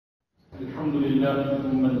الحمد لله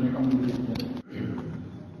ثم الحمد لله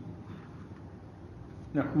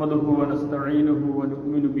نحمده ونستعينه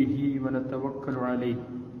ونؤمن به ونتوكل عليه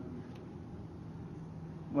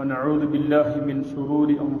ونعوذ بالله من شرور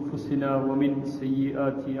أنفسنا ومن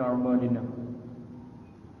سيئات أعمالنا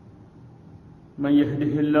من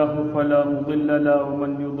يهده الله فلا مضل له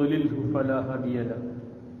ومن يضلله فلا هادي له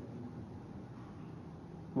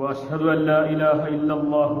وأشهد أن لا إله إلا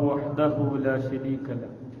الله وحده لا شريك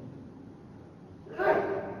له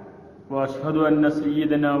وأشهد أن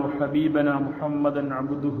سيدنا وحبيبنا محمدا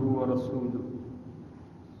عبده ورسوله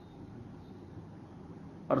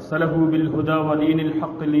أرسله بالهدى ودين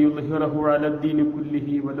الحق ليظهره على الدين كله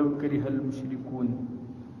ولو كره المشركون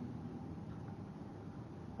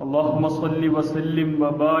اللهم صل وسلم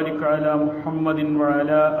وبارك على محمد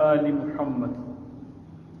وعلى آل محمد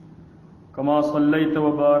كما صليت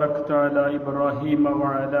وباركت على إبراهيم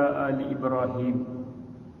وعلى آل إبراهيم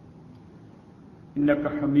إنك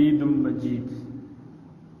حميد مجيد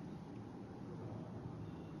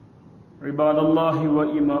عباد الله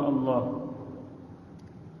وإماء الله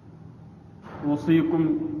أوصيكم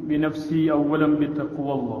بنفسي أولا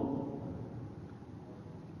بتقوى الله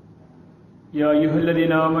يا أيها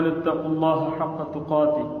الذين آمنوا اتقوا الله حق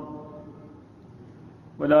تقاته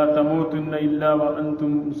ولا تموتن إلا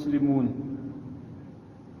وأنتم مسلمون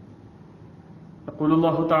يقول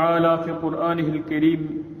الله تعالى في قرآنه الكريم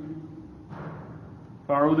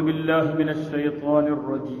أعوذ بالله من الشيطان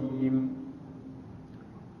الرجيم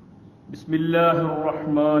بسم الله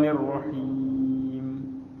الرحمن الرحيم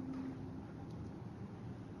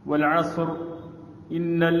والعصر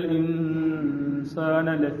إن الإنسان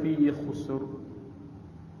لفي خسر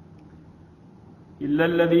إلا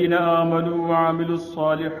الذين آمنوا وعملوا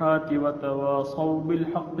الصالحات وتواصوا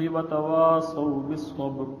بالحق وتواصوا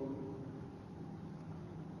بالصبر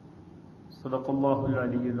صدق الله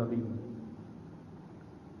العلي العظيم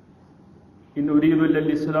إن أريد إلا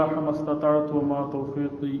الإصلاح ما استطعت وما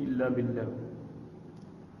توفيقي إلا بالله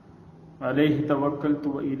عليه توكلت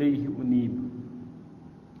وإليه أنيب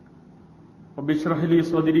رب اشرح لي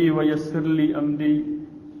صدري ويسر لي أمري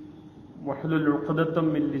واحلل عقدة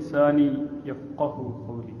من لساني يفقهوا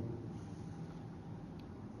قولي.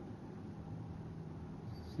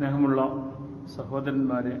 സ്നേഹമുള്ള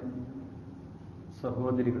സഹോദരന്മാരെ,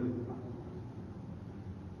 സഹോദരികൾ,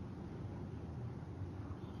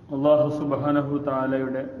 അല്ലാഹു സുബ്ഹാനഹു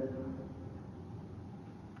തആലയുടെ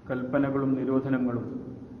കൽപ്പനകളും നിരോധനങ്ങളും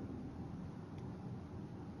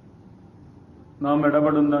നാം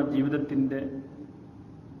ഇടപെടുന്ന ജീവിതത്തിൻ്റെ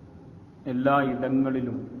എല്ലാ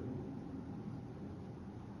ഇടങ്ങളിലും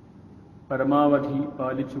പരമാവധി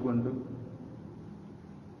പാലിച്ചുകൊണ്ട്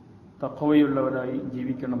തഖ്വയുള്ളവരായി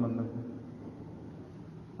ജീവിക്കണമെന്ന്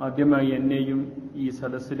ആദ്യമായി എന്നെയും ഈ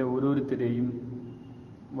സദസ്സിലെ ഓരോരുത്തരെയും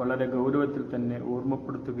വളരെ ഗൗരവത്തിൽ തന്നെ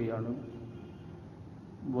ഓർമ്മപ്പെടുത്തുകയാണ്,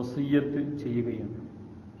 വസിയ്യത്ത് ചെയ്യുകയാണ്.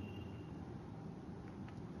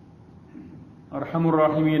 അർഹമുർ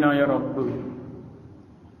റഹീമീനായ റബ്ബ്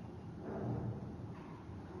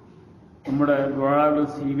നമ്മുടെ ദുആകൾ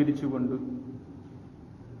സ്വീകരിച്ചുകൊണ്ട്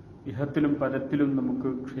ഇഹത്തിലും പരത്തിലും നമുക്ക്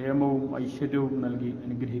ക്ഷേമവും ഐശ്വര്യവും നൽകി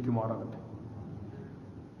അനുഗ്രഹിക്കുമാറാകട്ടെ.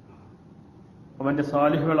 അവന്റെ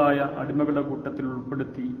സാലിഹുകളായ അടിമകളുടെ കൂട്ടത്തിൽ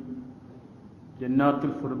ഉൾപ്പെടുത്തി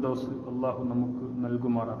ജന്നാത്തുൽ ഫിർദൗസ് അല്ലാഹു നമുക്ക്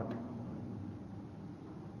നൽകുമാറാകട്ടെ.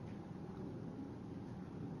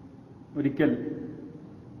 ഒരിക്കൽ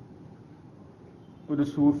ഒരു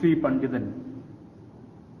സൂഫി പണ്ഡിതൻ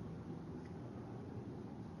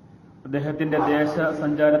അദ്ദേഹത്തിന്റെ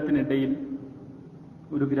ദേശസഞ്ചാരത്തിനിടയിൽ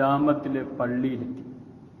ഒരു ഗ്രാമത്തിലെ പള്ളിയിലെത്തി.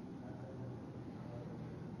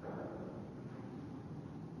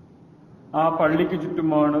 ആ പള്ളിക്ക്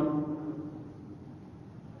ചുറ്റുമാണ്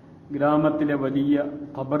ഗ്രാമത്തിലെ വലിയ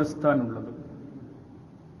ഖബർസ്ഥാനുള്ളത്.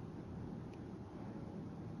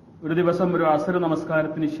 ഒരു ദിവസം ഒരു അസർ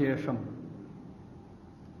നമസ്കാരത്തിന് ശേഷം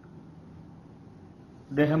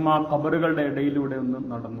അദ്ദേഹം ആ ഖബറുകളുടെ ഇടയിലൂടെ ഒന്ന്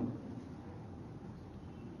നടന്നു.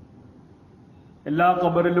 എല്ലാ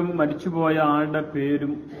ഖബറിലും മരിച്ചുപോയ ആളുടെ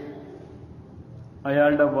പേരും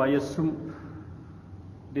അയാളുടെ വയസ്സും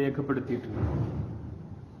രേഖപ്പെടുത്തിയിട്ടുണ്ട്.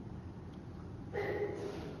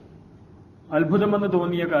 അത്ഭുതമെന്ന്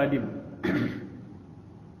തോന്നിയ കാര്യം,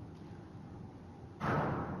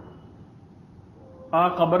 ആ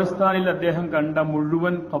ഖബർസ്ഥാനിൽ അദ്ദേഹം കണ്ട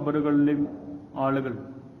മുഴുവൻ ഖബറുകളിലെയും ആളുകൾ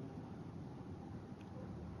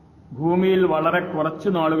ഭൂമിയിൽ വളരെ കുറച്ചു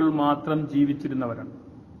നാളുകൾ മാത്രം ജീവിച്ചിരുന്നവരാണ്.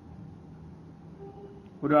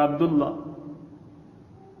 ഒരു അബ്ദുള്ള,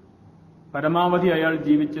 പരമാവധി അയാൾ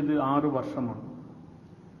ജീവിച്ചത് 6 വർഷമാണ്.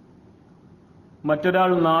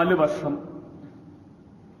 മറ്റൊരാൾ 4 വർഷം,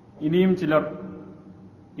 ഇനിയും ചിലർ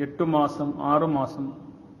 8 മാസം, 6 മാസം,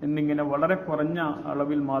 എന്നിങ്ങനെ വളരെ കുറഞ്ഞ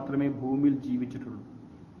അളവിൽ മാത്രമേ ഭൂമിയിൽ ജീവിച്ചിട്ടുള്ളൂ.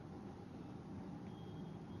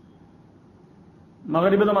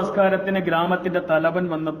 മഗ്‌രിബ് നമസ്കാരത്തിന് ഗ്രാമത്തിന്റെ തലവൻ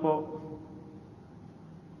വന്നപ്പോ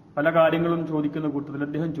പല കാര്യങ്ങളും ചോദിക്കുന്ന കൂട്ടത്തിൽ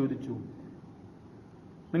അദ്ദേഹം ചോദിച്ചു,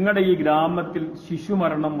 നിങ്ങളുടെ ഈ ഗ്രാമത്തിൽ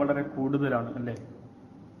ശിശുമരണം വളരെ കൂടുതലാണ് അല്ലേ?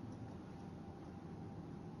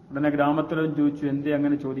 ഉടനെ ഗ്രാമത്തിലും ചോദിച്ചു, എന്തേ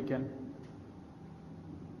അങ്ങനെ ചോദിക്കാൻ?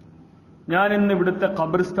 ഞാൻ ഇന്ന് ഇവിടുത്തെ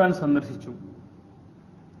ഖബർസ്ഥാൻ സന്ദർശിച്ചു.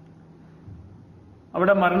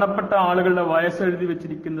 അവിടെ മരണപ്പെട്ട ആളുകളുടെ വയസ്സെഴുതി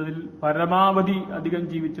വെച്ചിരിക്കുന്നതിൽ പരമാവധി അധികം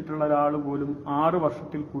ജീവിച്ചിട്ടുള്ള ഒരാൾ പോലും 6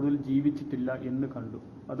 വർഷത്തിൽ കൂടുതൽ ജീവിച്ചിട്ടില്ല എന്ന് കണ്ടു.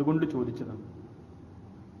 അതുകൊണ്ട് ചോദിച്ചതാണ്.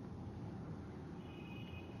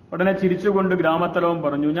 ഉടനെ ചിരിച്ചുകൊണ്ട് ഗ്രാമത്തലവൻ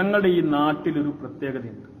പറഞ്ഞു, ഞങ്ങളുടെ ഈ നാട്ടിലൊരു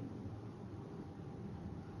പ്രത്യേകതയുണ്ട്.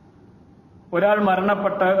 ഒരാൾ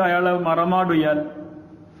മരണപ്പെട്ട അയാളെ മറമാടുയാൽ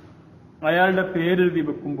അയാളുടെ പേരെഴുതി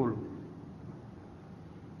വെക്കുമ്പോൾ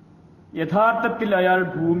യഥാർത്ഥത്തിൽ അയാൾ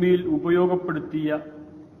ഭൂമിയിൽ ഉപയോഗപ്പെടുത്തിയ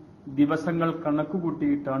ദിവസങ്ങൾ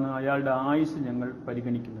കണക്കുകൂട്ടിയിട്ടാണ് അയാളുടെ ആയുസ് ഞങ്ങൾ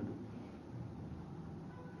പരിഗണിക്കുന്നത്.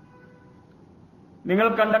 നിങ്ങൾ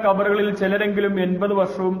കണ്ട ഖബറുകളിൽ ചിലരെങ്കിലും 80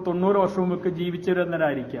 വർഷവും 90 വർഷവും ഒക്കെ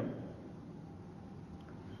ജീവിച്ചിരുന്നവരായിരിക്കാം.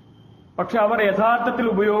 പക്ഷെ അവർ യഥാർത്ഥത്തിൽ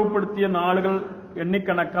ഉപയോഗപ്പെടുത്തിയ നാളുകൾ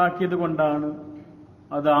എണ്ണിക്കണക്കാക്കിയത് കൊണ്ടാണ്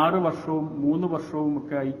അത് 6 വർഷവും 3 വർഷവും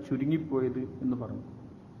ഒക്കെ ആയി ചുരുങ്ങിപ്പോയത് എന്ന് പറഞ്ഞു.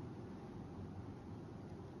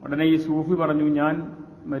 ഉടനെ ഈ സൂഫി പറഞ്ഞു, ഞാൻ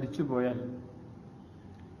മരിച്ചുപോയാൽ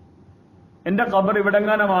എന്റെ ഖബർ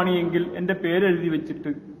ഇവിടെങ്ങാനമാണ് എങ്കിൽ എന്റെ പേരെഴുതി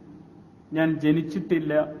വെച്ചിട്ട് ഞാൻ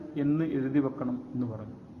ജനിച്ചിട്ടില്ല എന്ന് എഴുതി വെക്കണം എന്ന്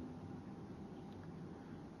പറഞ്ഞു.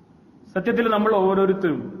 സത്യത്തിൽ നമ്മൾ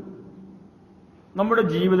ഓരോരുത്തരും നമ്മുടെ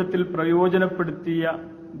ജീവിതത്തിൽ പ്രയോജനപ്പെടുത്തിയ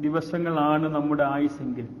ദിവസങ്ങളാണ് നമ്മുടെ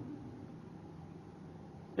ആയുസ്സെങ്കിൽ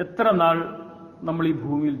എത്ര നാൾ നമ്മൾ ഈ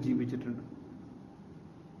ഭൂമിയിൽ ജീവിച്ചിട്ടുണ്ട്?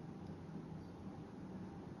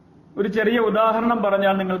 ഒരു ചെറിയ ഉദാഹരണം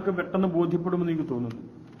പറഞ്ഞാൽ നിങ്ങൾക്ക് പെട്ടെന്ന് ബോധ്യപ്പെടുമെന്ന് എനിക്ക് തോന്നുന്നു.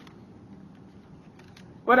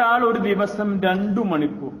 ഒരാൾ ഒരു ദിവസം 2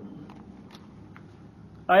 മണിക്കൂർ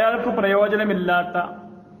അയാൾക്ക് പ്രയോജനമില്ലാത്ത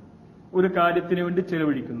ഒരു കാര്യത്തിന് വേണ്ടി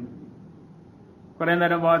ചെലവഴിക്കുന്നു. കുറെ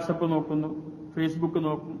നേരം വാട്സപ്പ് നോക്കുന്നു, ഫേസ്ബുക്ക്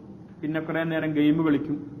നോക്കും, പിന്നെ കുറെ നേരം ഗെയിം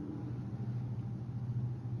കളിക്കും,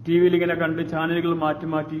 ടിവിയിൽ ഇങ്ങനെ കണ്ട് ചാനലുകൾ മാറ്റി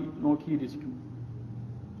മാറ്റി നോക്കിയിരിക്കും.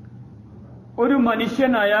 ഒരു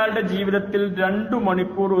മനുഷ്യൻ അയാളുടെ ജീവിതത്തിൽ 2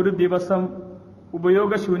 മണിക്കൂർ ഒരു ദിവസം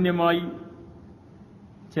ഉപയോഗശൂന്യമായി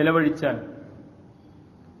ചെലവഴിച്ചാൽ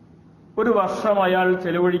ഒരു വർഷം അയാൾ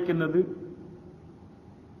ചെലവഴിക്കുന്നത്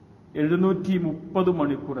 730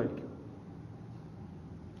 മണിക്കൂറായിരിക്കും.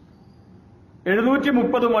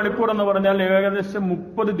 730 മണിക്കൂർ എന്ന് പറഞ്ഞാൽ ഏകദേശം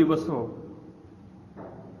 30 ദിവസവും.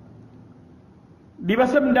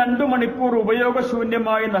 ദിവസം 2 മണിക്കൂർ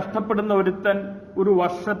ഉപയോഗശൂന്യമായി നഷ്ടപ്പെടുന്ന ഒരുത്തൻ ഒരു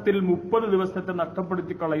വർഷത്തിൽ 30 ദിവസത്തെ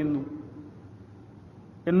നഷ്ടപ്പെടുത്തി കളയുന്നു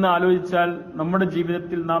എന്ന് ആലോചിച്ചാൽ നമ്മുടെ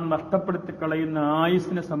ജീവിതത്തിൽ നാം നഷ്ടപ്പെടുത്തി കളയുന്ന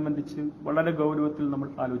ആയുസ്സിനെ സംബന്ധിച്ച് വളരെ ഗൗരവത്തിൽ നമ്മൾ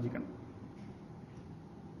ആലോചിക്കണം.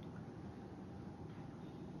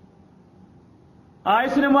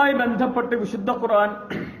 ആയുസ്സിനുമായി ബന്ധപ്പെട്ട് വിശുദ്ധ ഖുർആൻ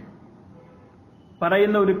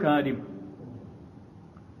പറയുന്ന ഒരു കാര്യം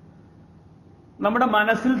നമ്മുടെ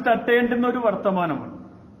മനസ്സിൽ തട്ടേണ്ടുന്ന ഒരു വർത്തമാനമാണ്.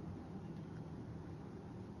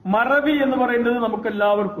 മറവി എന്ന് പറയുന്നത്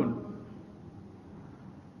നമുക്കെല്ലാവർക്കും ഉണ്ട്.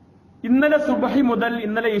 ഇന്നലെ സുബഹി മുതൽ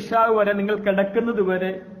ഇന്നലെ ഇശാ വരെ നിങ്ങൾ കിടക്കുന്നത്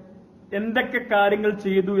വരെ എന്തൊക്കെ കാര്യങ്ങൾ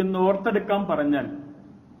ചെയ്തു എന്ന് ഓർത്തെടുക്കാൻ പറഞ്ഞാൽ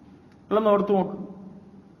നിങ്ങളൊന്ന് ഓർത്തു നോക്കും.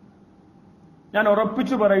 ഞാൻ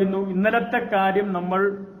ഉറപ്പിച്ചു പറയുന്നു, ഇന്നലത്തെ കാര്യം നമ്മൾ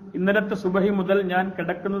ഇന്നലത്തെ സുബഹി മുതൽ ഞാൻ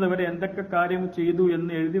കിടക്കുന്നത് വരെ എന്തൊക്കെ കാര്യം ചെയ്തു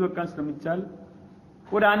എന്ന് എഴുതി വെക്കാൻ ശ്രമിച്ചാൽ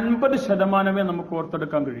ഒരു 50% നമുക്ക്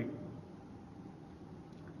ഓർത്തെടുക്കാൻ കഴിയും.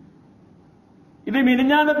 ഇത്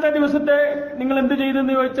മിനിഞ്ഞാന്നത്തെ ദിവസത്തെ നിങ്ങൾ എന്ത്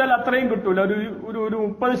ചെയ്തെന്ന് ചോദിച്ചാൽ അത്രയും കിട്ടൂല, ഒരു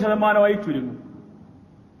 30% ചുരുങ്ങും.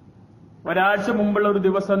 ഒരാഴ്ച മുമ്പുള്ള ഒരു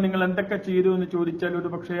ദിവസം നിങ്ങൾ എന്തൊക്കെ ചെയ്തു എന്ന് ചോദിച്ചാൽ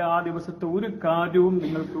ഒരു പക്ഷേ ആ ദിവസത്തെ ഒരു കാര്യവും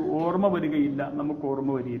നിങ്ങൾക്ക് ഓർമ്മ വരികയില്ല, നമുക്ക്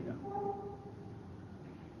ഓർമ്മ വരികയില്ല.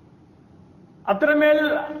 അത്രമേൽ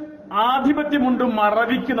ആധിപത്യമുണ്ട്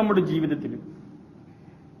മറവിക്ക് നമ്മുടെ ജീവിതത്തിൽ.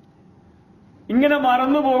 ഇങ്ങനെ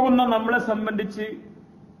മറന്നുപോകുന്ന നമ്മളെ സംബന്ധിച്ച്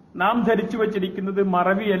നാം ധരിച്ചു വച്ചിരിക്കുന്നത്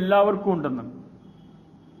മറവി എല്ലാവർക്കും ഉണ്ടെന്ന്.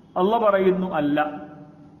 അല്ലാഹ് പറയുന്നു, അല്ല,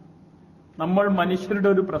 നമ്മൾ മനുഷ്യരുടെ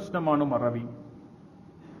ഒരു പ്രശ്നമാണ് മറവി.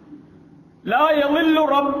 ലാ യളില്ലു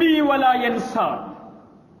റബ്ബി വലാ യൻസ.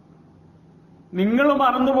 നിങ്ങൾ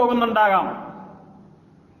മറന്നു പോകുന്നുണ്ടാകാം,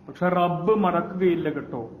 പക്ഷെ റബ്ബ് മറക്കുകയില്ല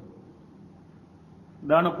കേട്ടോ.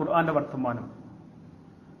 ഇതാണ് ഖുർആന്റെ വർത്തമാനം.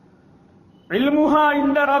 ഇൽമുഹാ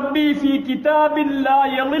ഇൻദ റബ്ബി ഫീ കിതാബിൻ ലാ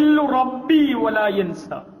യളില്ലു റബ്ബി വലാ യൻസ.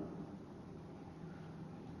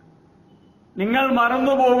 നിങ്ങൾ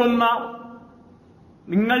മറന്നുപോകുന്ന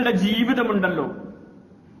നിങ്ങളുടെ ജീവിതമുണ്ടല്ലോ,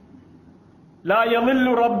 ലാ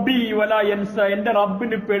യളില്ലു റബ്ബി വലാ യൻസ, എന്റെ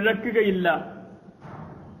റബ്ബിന് പിഴക്കുകയില്ല,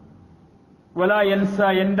 വലാ യൻസ,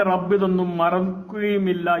 എന്റെ റബ്ബ് ഇതൊന്നും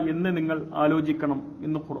മറക്കുകയുമില്ല എന്ന് നിങ്ങൾ ആലോചിക്കണം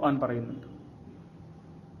എന്ന് ഖുർആൻ പറയുന്നുണ്ട്.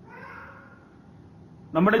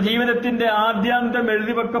 നമ്മുടെ ജീവിതത്തിന്റെ ആദ്യാന്തം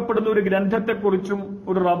എഴുതി വെക്കപ്പെടുന്ന ഒരു ഗ്രന്ഥത്തെക്കുറിച്ചും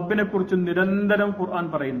ഒരു റബ്ബിനെ കുറിച്ചും നിരന്തരം ഖുർആൻ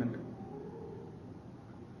പറയുന്നുണ്ട്.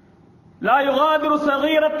 ലാ യുഗാദിറു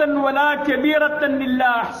സഗീറത്തൻ വലാ കബീറത്തൻ ഇല്ലാ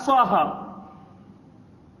അഹ്സാഹാ.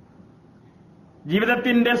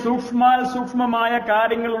 ജീവിതത്തിന്റെ സൂക്ഷ്മമായ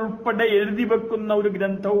കാര്യങ്ങൾ ഉൾപ്പെടെ എഴുതി വെക്കുന്ന ഒരു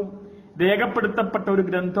ഗ്രന്ഥവും രേഖപ്പെടുത്തപ്പെട്ട ഒരു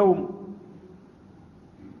ഗ്രന്ഥവും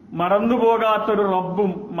മറന്നുപോകാത്തൊരു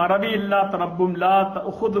റബ്ബും മറവിയില്ലാത്ത റബ്ബും, ലാ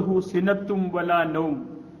തഅഖുദുഹു സിനത്തും വലാ നൗം,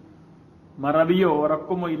 മറവിയോ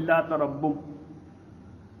ഉറക്കമോ ഇല്ലാത്ത റബ്ബും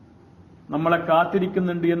നമ്മളെ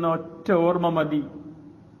കാത്തിരിക്കുന്നുണ്ട് എന്ന ഒറ്റ ഓർമ്മ മതി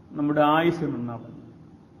നമ്മുടെ ആയുസ് നന്നാവാൻ.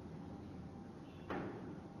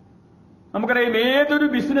 നമുക്കറിയാം, ഏതൊരു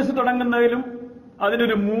ബിസിനസ് തുടങ്ങുന്നതിലും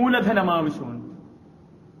അതിനൊരു മൂലധനം ആവശ്യമുണ്ട്.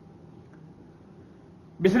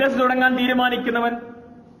 ബിസിനസ് തുടങ്ങാൻ തീരുമാനിക്കുന്നവൻ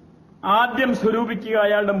ആദ്യം സ്വരൂപിക്കുക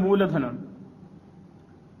അയാളുടെ മൂലധനമാണ്.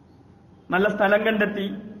 നല്ല സ്ഥലം കണ്ടെത്തി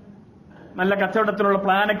നല്ല കച്ചവടത്തിനുള്ള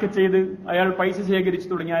പ്ലാനൊക്കെ ചെയ്ത് അയാൾ പൈസ ശേഖരിച്ചു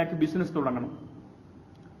തുടങ്ങി അയാൾക്ക് ബിസിനസ് തുടങ്ങണം.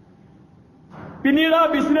 പിന്നീട് ആ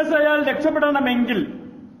ബിസിനസ് അയാൾ രക്ഷപ്പെടണമെങ്കിൽ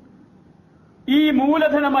ഈ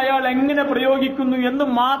മൂലധനം അയാൾ എങ്ങനെ പ്രയോഗിക്കുന്നു എന്ന്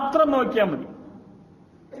മാത്രം നോക്കിയാൽ മതി.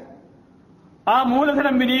 ആ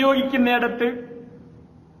മൂലധനം വിനിയോഗിക്കുന്നിടത്ത്,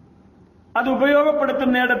 അത്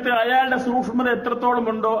ഉപയോഗപ്പെടുത്തുന്നിടത്ത് അയാളുടെ സൂക്ഷ്മത എത്രത്തോളം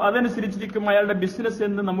ഉണ്ടോ അതനുസരിച്ചിരിക്കും അയാളുടെ ബിസിനസ്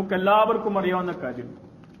എന്ന് നമുക്ക് എല്ലാവർക്കും അറിയാവുന്ന കാര്യം.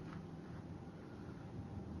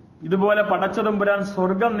 ഇതുപോലെ പടച്ചതമ്പുരാൻ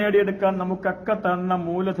സ്വർഗം നേടിയെടുക്കാൻ നമുക്കൊക്കെ തന്ന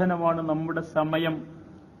മൂലധനമാണ് നമ്മുടെ സമയം,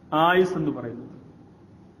 ആയുസ് എന്ന് പറയുന്നത്.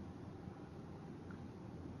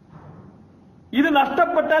 ഇത്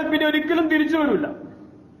നഷ്ടപ്പെട്ടാൽ പിന്നെ ഒരിക്കലും തിരിച്ചു വരില്ല.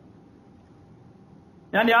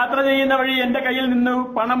 ഞാൻ യാത്ര ചെയ്യുന്ന വഴി എന്റെ കയ്യിൽ നിന്ന്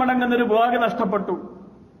പണമടങ്ങുന്നൊരു ബാഗ് നഷ്ടപ്പെട്ടു.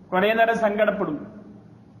 കുറെ നേരം സങ്കടപ്പെടും.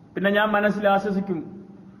 പിന്നെ ഞാൻ മനസ്സിൽ ആശ്വസിക്കും,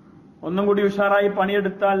 ഒന്നും കൂടി ഉഷാറായി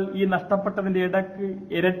പണിയെടുത്താൽ ഈ നഷ്ടപ്പെട്ടതിന്റെ ഇടക്ക്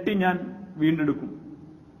ഇരട്ടി ഞാൻ വീണ്ടെടുക്കും.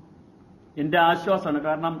 എന്റെ ആശ്വാസമാണ്.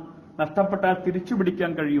 കാരണം നഷ്ടപ്പെട്ടാൽ തിരിച്ചു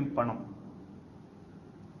പിടിക്കാൻ കഴിയും പണം.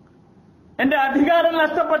 എന്റെ അധികാരം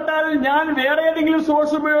നഷ്ടപ്പെട്ടാൽ ഞാൻ വേറെ ഏതെങ്കിലും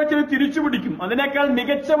സോഴ്സ് ഉപയോഗിച്ച് തിരിച്ചു പിടിക്കും. അതിനേക്കാൾ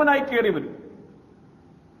മികച്ചവനായി കയറി വരും.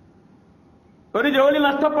 ഒരു ജോലി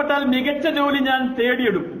നഷ്ടപ്പെട്ടാൽ മികച്ച ജോലി ഞാൻ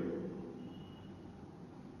തേടിയെടുക്കും.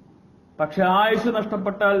 പക്ഷെ ആയുസ്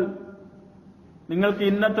നഷ്ടപ്പെട്ടാൽ നിങ്ങൾക്ക്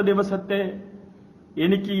ഇന്നത്തെ ദിവസത്തെ,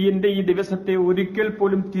 എനിക്ക് എന്റെ ഈ ദിവസത്തെ ഒരിക്കൽ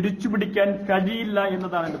പോലും തിരിച്ചു പിടിക്കാൻ കഴിയില്ല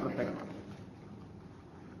എന്നതാണ് എന്റെ പ്രത്യേകത.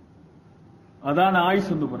 അതാണ്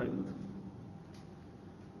ആയുസ് എന്ന് പറയുന്നത്.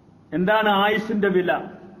 എന്താണ് ആയുസിന്റെ വില?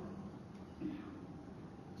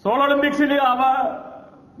 സോൾ ഒളിമ്പിക്സിൽ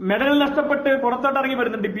മെഡൽ നഷ്ടപ്പെട്ട് പുറത്തോട്ടിറങ്ങി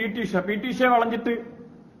വരുന്നുണ്ട് പി ടി ഉഷ വളഞ്ഞിട്ട്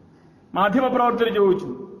മാധ്യമപ്രവർത്തകർ ചോദിച്ചു,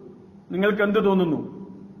 നിങ്ങൾക്ക് എന്ത് തോന്നുന്നു?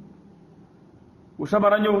 ഉഷ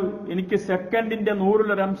പറഞ്ഞു, എനിക്ക് സെക്കൻഡിന്റെ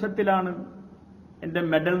 100% എന്റെ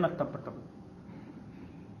മെഡൽ നഷ്ടപ്പെട്ടത്.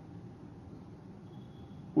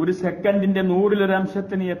 ഒരു സെക്കൻഡിന്റെ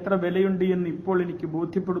 100% എത്ര വിലയുണ്ട് എന്ന് ഇപ്പോൾ എനിക്ക്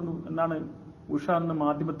ബോധ്യപ്പെടുന്നു എന്നാണ് ഉഷ അന്ന്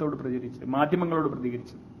മാധ്യമങ്ങളോട്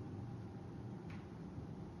പ്രതികരിച്ചത്.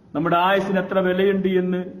 നമ്മുടെ ആയുസിന് എത്ര വിലയുണ്ട്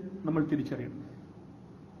എന്ന് നമ്മൾ തിരിച്ചറിയണം.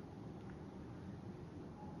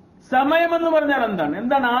 സമയമെന്ന് പറഞ്ഞാൽ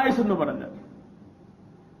എന്താണ് ആയുസ് എന്ന് പറഞ്ഞാൽ?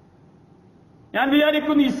 ഞാൻ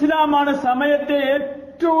വിചാരിക്കുന്നു ഇസ്ലാമാണ് സമയത്തെ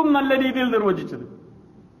ഏറ്റവും നല്ല രീതിയിൽ നിർവചിച്ചത്.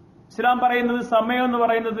 ഇസ്ലാം പറയുന്നത് സമയം എന്ന്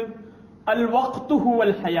പറയുന്നത് അൽ വഖ്തു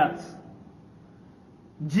ഹുവൽ ഹയാത്ത്,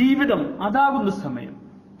 ജീവിതം അതാകുന്നു സമയം.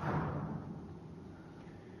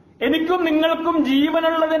 എനിക്കും നിങ്ങൾക്കും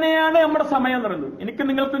ജീവനുള്ളതിനെയാണ് നമ്മുടെ സമയം എന്ന് പറയുന്നത്. എനിക്കും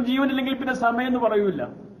നിങ്ങൾക്കും ജീവനില്ലെങ്കിൽ പിന്നെ സമയം എന്ന് പറയൂല.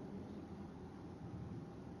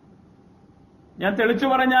 ഞാൻ തെളിച്ചു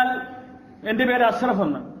പറഞ്ഞാൽ എന്റെ പേര് അഷ്റഫ്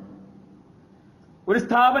എന്ന്, ഒരു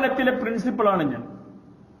സ്ഥാപനത്തിലെ പ്രിൻസിപ്പളാണ് ഞാൻ.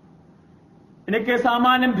 എനിക്ക്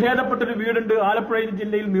സാമാന്യം ഭേദപ്പെട്ടൊരു വീടുണ്ട് ആലപ്പുഴ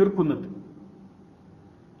ജില്ലയിൽ നീർക്കുന്നത്ത്.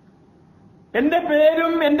 എന്റെ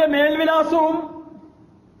പേരും എന്റെ മേൽവിലാസവും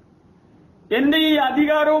എന്റെ ഈ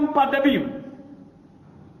അധികാരവും പദവിയും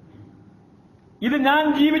ഇത് ഞാൻ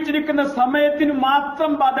ജീവിച്ചിരിക്കുന്ന സമയത്തിന്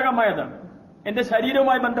മാത്രം ബാധകമായതാണ്, എന്റെ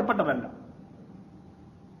ശരീരവുമായി ബന്ധപ്പെട്ടതല്ല.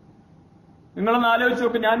 നിങ്ങളൊന്ന് ആലോചിച്ച്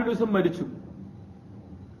നോക്ക്, ഞാനൊരു ദിവസം മരിച്ചു.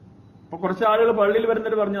 അപ്പൊ കുറച്ച് ആളുകൾ പള്ളിയിൽ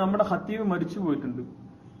വരുന്നവർ പറഞ്ഞു, നമ്മുടെ ഖത്തീബ് മരിച്ചു പോയിട്ടുണ്ട്,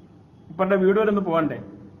 ഇപ്പൊ എന്റെ വീട് വരെ ഒന്ന് പോകണ്ടേ.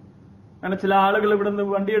 അങ്ങനെ ചില ആളുകൾ ഇവിടുന്ന്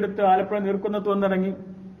വണ്ടിയെടുത്ത് ആലപ്പുഴ നീർക്കുന്നത്ത് വന്നിറങ്ങി.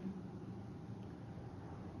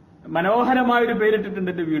 മനോഹരമായൊരു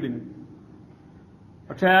പേരിട്ടിട്ടുണ്ട് എന്റെ വീടിന്.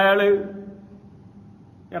 പക്ഷെ അയാള്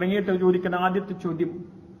ഇറങ്ങിയിട്ട് ചോദിക്കുന്ന ആദ്യത്തെ ചോദ്യം,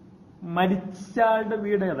 മരിച്ചയാളുടെ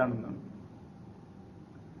വീട് ഏതാണെന്നാണ്.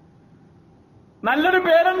 നല്ലൊരു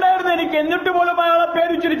പേരുണ്ടായിരുന്നു എനിക്ക്, എന്നിട്ട് പോലും അയാളെ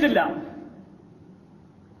പേരുച്ചരിച്ചില്ല.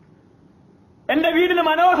 എന്റെ വീടിന്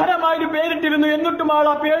മനോഹരമായൊരു പേരിട്ടിരുന്നു, എന്നിട്ടും ആൾ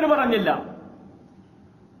ആ പേര് പറഞ്ഞില്ല.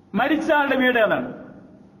 മരിച്ച ആളുടെ വീട് ഏതാണ്?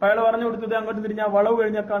 അയാൾ പറഞ്ഞു കൊടുത്തത് അങ്ങോട്ട് തിരിഞ്ഞ വളവ്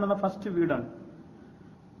കഴിഞ്ഞാൽ കാണുന്ന ഫസ്റ്റ് വീടാണ്.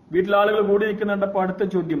 വീട്ടിലെ ആളുകൾ കൂടി നിൽക്കുന്നുണ്ടപ്പോ അടുത്ത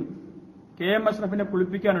ചോദ്യം, M അഷ്റഫിനെ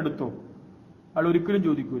കുളിപ്പിക്കാൻ എടുത്തോ? ആൾ ഒരിക്കലും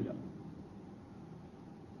ചോദിക്കൂല.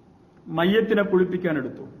 മയ്യത്തിനെ കുളിപ്പിക്കാൻ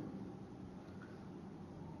എടുത്തു.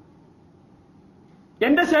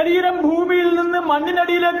 എന്റെ ശരീരം ഭൂമിയിൽ നിന്ന്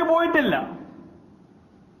മണ്ണിനടിയിലേക്ക് പോയിട്ടില്ല.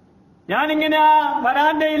 ഞാനിങ്ങനെ ആ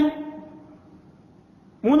വരാന്തയിൽ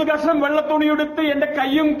 3 കഷ്ണം വെള്ളത്തുണിയെടുത്ത് എന്റെ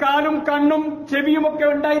കൈയും കാലും കണ്ണും ചെവിയുമൊക്കെ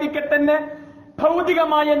ഉണ്ടായിരിക്കെ തന്നെ,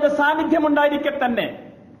 ഭൗതികമായ എന്റെ സാന്നിധ്യം ഉണ്ടായിരിക്കെ തന്നെ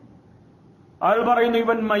ആൾ പറയുന്നു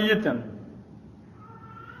ഇവൻ മയ്യത്താണ്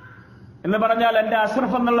എന്ന് പറഞ്ഞാൽ എന്റെ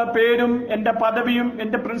അഷ്റഫ് എന്നുള്ള പേരും എന്റെ പദവിയും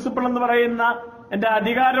എന്റെ പ്രിൻസിപ്പൾ എന്ന് പറയുന്ന എന്റെ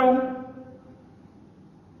അധികാരവും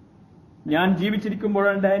ഞാൻ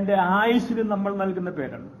ജീവിച്ചിരിക്കുമ്പോഴുണ്ട് എന്റെ ആയുസ്സിന് നമ്മൾ നൽകുന്ന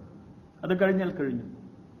പേരാണ്. അത് കഴിഞ്ഞാൽ കഴിഞ്ഞു.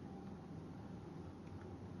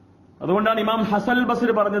 അതുകൊണ്ടാണ് ഇമാം ഹസൻ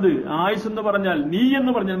ബസ്രി പറഞ്ഞത്, ആയുസ് എന്ന് പറഞ്ഞാൽ, നീ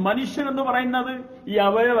എന്ന് പറഞ്ഞാൽ, മനുഷ്യൻ എന്ന് പറയുന്നത് ഈ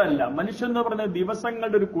അവയവമല്ല, മനുഷ്യൻ എന്ന് പറയുന്നത്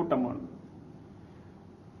ദിവസങ്ങളുടെ ഒരു കൂട്ടമാണ്.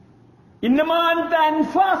 ഇന്നമാനത്തെ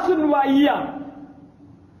അൻഫാസുൻ വയ്യാം,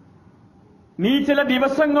 നീ ചില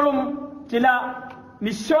ദിവസങ്ങളും ചില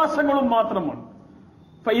നിശ്വാസങ്ങളും മാത്രമാണ്.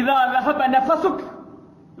 ഫൈദാ ലഹബ നഫസുക്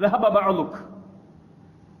ലഹബ ബഅദുക്,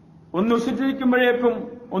 ഒന്ന് ശ്വസിക്കുമ്പോഴേക്കും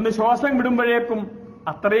ഒന്ന് ശ്വാസം വിടുമ്പോഴേക്കും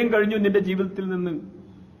അത്രയും കഴിഞ്ഞു നിന്റെ ജീവിതത്തിൽ നിന്ന്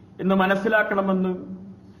എന്ന് മനസ്സിലാക്കണമെന്ന്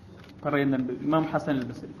പറയുന്നുണ്ട് ഇമാം ഹസൻ അൽ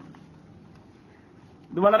ബസ്രി.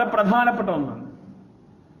 ഇത് വളരെ പ്രധാനപ്പെട്ട ഒന്നാണ്.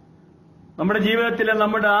 നമ്മുടെ ജീവിതത്തിലെ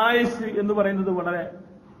നമ്മുടെ ആയുസ് എന്ന് പറയുന്നത് വളരെ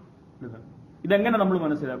ഇതെങ്ങനെ നമ്മൾ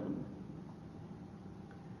മനസ്സിലാക്കുന്നു?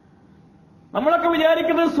 നമ്മളൊക്കെ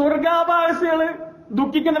വിചാരിക്കുന്നത് സ്വർഗാവാസികൾ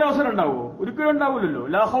ദുഃഖിക്കുന്ന ഒരു അവസരം ഉണ്ടാവുമോ? ഒരിക്കലും ഉണ്ടാവില്ലല്ലോ.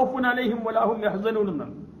 ലാ ഖൗഫുൻ അലൈഹിം വലാ ഹും യഹ്സനൂൻ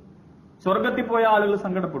എന്നാണ്. സ്വർഗത്തിൽ പോയ ആളുകൾ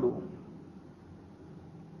സങ്കടപ്പെടുമോ?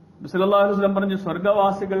 സല്ലല്ലാഹു അലൈഹി വസല്ലം പറഞ്ഞു,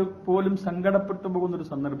 സ്വർഗവാസികൾ പോലും സങ്കടപ്പെട്ടു പോകുന്നൊരു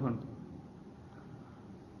സന്ദർഭമുണ്ട്.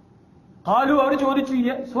 ഖാലു, അവർ ചോദിച്ചു,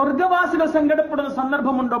 സ്വർഗവാസികൾ സങ്കടപ്പെടുന്ന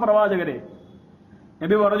സന്ദർഭമുണ്ടോ പ്രവാചകരെ?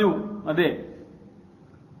 നബി പറഞ്ഞു, അതെ.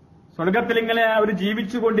 സ്വർഗത്തിൽ ഇങ്ങനെ അവർ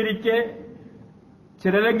ജീവിച്ചുകൊണ്ടിരിക്കെ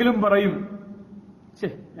ചിലരെങ്കിലും പറയും,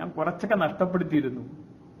 ഞാൻ കുറച്ചൊക്കെ നഷ്ടപ്പെടുത്തിയിരുന്നു,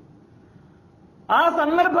 ആ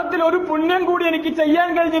സന്ദർഭത്തിൽ ഒരു പുണ്യം കൂടി എനിക്ക് ചെയ്യാൻ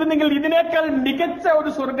കഴിഞ്ഞിരുന്നെങ്കിൽ ഇതിനേക്കാൾ മികച്ച ഒരു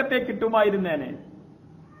സ്വർഗത്തെ കിട്ടുമായിരുന്നേനെ.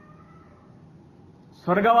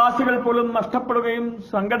 സ്വർഗവാസികൾ പോലും നഷ്ടപ്പെടുകയും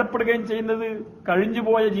സങ്കടപ്പെടുകയും ചെയ്യുന്നത്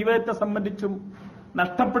കഴിഞ്ഞുപോയ ജീവിതത്തെ സംബന്ധിച്ചും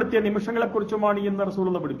നഷ്ടപ്പെടുത്തിയ നിമിഷങ്ങളെക്കുറിച്ചുമാണ് എന്ന്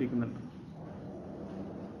റസൂലുള്ളാഹി പഠിപ്പിക്കുന്നുണ്ട്.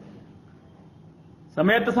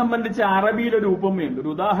 സമയത്തെ സംബന്ധിച്ച് അറബിയിൽ ഒരു ഉപമയുണ്ട്, ഒരു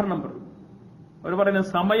ഉദാഹരണം പറയും. അവർ പറയുന്നത്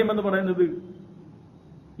സമയം എന്ന് പറയുന്നത്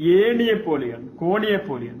ഏണിയെപ്പോലെയാണ്,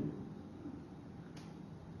 കോണിയെപ്പോലെയാണ്.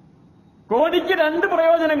 കോണിക്ക് 2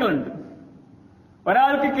 പ്രയോജനങ്ങളുണ്ട്.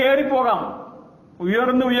 ഒരാൾക്ക് കയറിപ്പോകാം,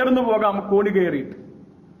 ഉയർന്നു ഉയർന്നു പോകാം കോണി കയറിയിട്ട്.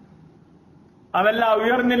 അതല്ല,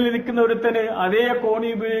 ഉയർന്നിൽ നിൽക്കുന്ന ഒരുത്തന് അതേ കോണി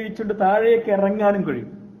ഉപയോഗിച്ചിട്ട് താഴേക്ക് ഇറങ്ങാനും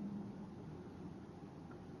കഴിയും.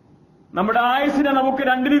 നമ്മുടെ ആയുസിനെ നമുക്ക്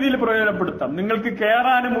 2 രീതിയിൽ പ്രയോജനപ്പെടുത്താം. നിങ്ങൾക്ക്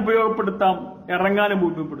കയറാനും ഉപയോഗപ്പെടുത്താം, ഇറങ്ങാനും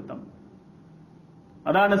ഉപയോഗപ്പെടുത്താം.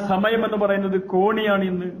 അതാണ് സമയം എന്ന് പറയുന്നത് കോണിയാണ്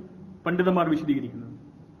എന്ന് പണ്ഡിതന്മാർ വിശദീകരിക്കുന്നത്.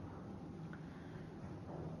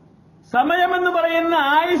 സമയം എന്ന് പറയുന്ന,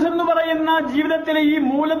 ആയുസ് എന്ന് പറയുന്ന ജീവിതത്തിലെ ഈ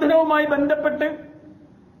മൂലധനവുമായി ബന്ധപ്പെട്ട്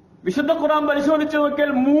വിശുദ്ധ ഖുർആൻ പരിശോധിച്ച് നോക്കിയാൽ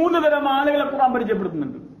 3 തരം ആളുകളെ ഖുർആൻ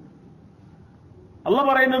പരിചയപ്പെടുത്തുന്നുണ്ട്. അള്ളാഹ്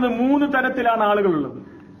പറയുന്നത് 3 തരത്തിലാണ് ആളുകളുള്ളത്.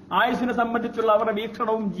 ആയുസിനെ സംബന്ധിച്ചുള്ള അവരുടെ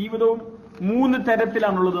വീക്ഷണവും ജീവിതവും 3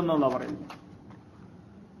 തരത്തിലാണുള്ളതെന്ന് അള്ളാഹ് പറയുന്നു.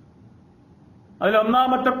 അതിൽ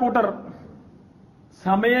ഒന്നാമത്തെ കൂട്ടർ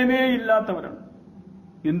സമയമേ ഇല്ലാത്തവരാണ്.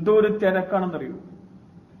 എന്തോ ഒരു തിരക്കാണെന്നറിയൂ.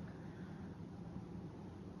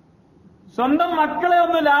 സ്വന്തം മക്കളെ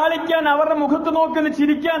ഒന്ന് ലാളിക്കാൻ, അവരുടെ മുഖത്ത് നോക്കി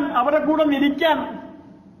ചിരിക്കാൻ, അവരുടെ കൂടെ നിൽക്കാൻ,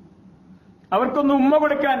 അവർക്കൊന്ന് ഉമ്മ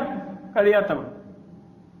കൊടുക്കാൻ കഴിയാത്തവർ.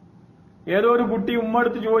 ഏതോ ഒരു കുട്ടി ഉമ്മ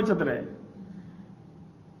എടുത്ത് ചോദിച്ചത്രേ,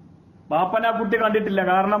 വാപ്പന ആ കുട്ടി കണ്ടിട്ടില്ല.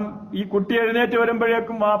 കാരണം ഈ കുട്ടി എഴുന്നേറ്റ്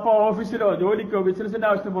വരുമ്പോഴേക്കും വാപ്പ ഓഫീസിലോ ജോലിക്കോ ബിസിനസിന്റെ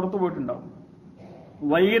ആവശ്യത്തിന് പുറത്തു പോയിട്ടുണ്ടാവും.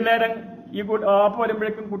 വൈകുന്നേരം ഈ വാപ്പ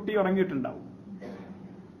വരുമ്പോഴേക്കും കുട്ടി ഉറങ്ങിയിട്ടുണ്ടാവും.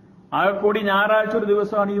 ആകെ കൂടി ഞായറാഴ്ച ഒരു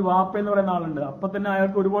ദിവസമാണ് ഈ വാപ്പ എന്ന് പറയുന്ന ആളുണ്ട്. അപ്പൊ തന്നെ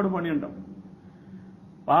അയാൾക്ക് ഒരുപാട് പണിയുണ്ടാവും.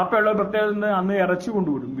 വാപ്പയുള്ള പ്രത്യേകത അന്ന് ഇറച്ചി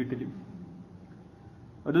കൊണ്ടുവിടും വീട്ടിൽ.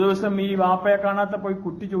 ഒരു ദിവസം ഈ വാപ്പയെ കാണാത്തപ്പോ ഈ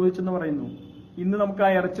കുട്ടി ചോദിച്ചെന്ന് പറയുന്നു, ഇന്ന് നമുക്ക് ആ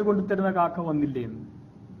ഇറച്ചി കൊണ്ടുതരുന്ന കാക്ക വന്നില്ലേ എന്ന്.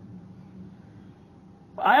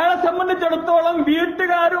 അയാളെ സംബന്ധിച്ചിടത്തോളം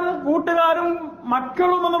വീട്ടുകാരും കൂട്ടുകാരും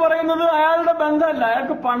മക്കളും എന്ന് പറയുന്നത് അയാളുടെ ബന്ധമല്ല,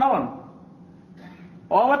 അയാൾക്ക് പണമാണ്.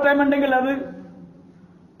 ഓവർ ടൈം ഉണ്ടെങ്കിൽ അത്,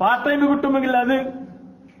 പാർട്ട് ടൈം കിട്ടുമെങ്കിൽ അത്.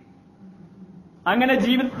 അങ്ങനെ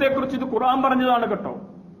ജീവിതത്തെക്കുറിച്ച് ഇത് ഖുർആൻ പറഞ്ഞതാണ് കേട്ടോ.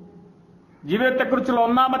 ജീവിതത്തെക്കുറിച്ചുള്ള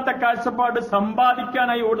ഒന്നാമത്തെ കാഴ്ചപ്പാട്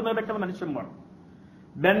സമ്പാദിക്കാനായി ഓടി നടക്കുന്ന മനുഷ്യന്മാർ.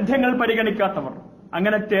 ബന്ധങ്ങൾ പരിഗണിക്കാത്തവർ.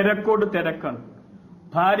 അങ്ങനെ തിരക്കോട് തിരക്കാണ്.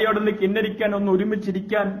 ഭാര്യയോടൊന്ന് കിന്നരിക്കാൻ, ഒന്ന്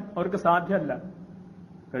ഒരുമിച്ചിരിക്കാൻ അവർക്ക് സാധ്യമല്ല,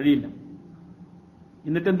 കഴിയില്ല.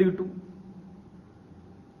 എന്നിട്ട് എന്ത് കിട്ടും?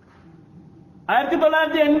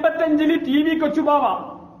 1985 TV കൊച്ചുബാവ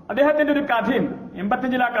അദ്ദേഹത്തിന്റെ ഒരു കഥയുണ്ട്.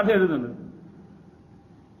 85 ആ കഥ എഴുതുന്നത്.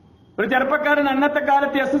 ഒരു ചെറുപ്പക്കാരൻ അന്നത്തെ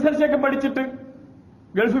കാലത്ത് SSLC ഒക്കെ പഠിച്ചിട്ട്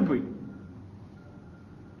ഗൾഫിൽ പോയി.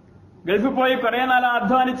 കുറെ നാൾ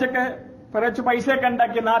അധ്വാനിച്ചൊക്കെ കുറച്ച് പൈസയൊക്കെ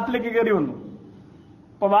ഉണ്ടാക്കി നാട്ടിലേക്ക് കയറി വന്നു.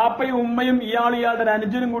 അപ്പൊ വാപ്പയും ഉമ്മയും ഇയാളുടെ ഒരു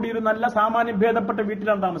അനുജനും കൂടി ഒരു നല്ല സാമാന്യം ഭേദപ്പെട്ട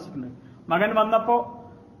വീട്ടിലാണ് താമസിക്കുന്നത്. മകൻ വന്നപ്പോ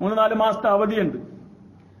 3-4 മാസത്തെ അവധിയുണ്ട്.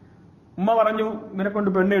 ഉമ്മ പറഞ്ഞു ഇവനെ കൊണ്ട്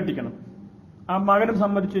പെണ്ണ് കെട്ടിക്കണം. ആ മകനും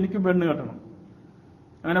സമ്മതിച്ചു, എനിക്ക് പെണ്ണ് കെട്ടണം.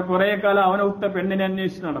 അങ്ങനെ കുറെ കാലം അവനൊത്ത പെണ്ണിനെ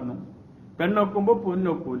അന്വേഷിച്ച് നടന്നു. പെണ്ണൊക്കുമ്പോ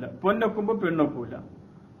പെണ്ണൊക്കൂല.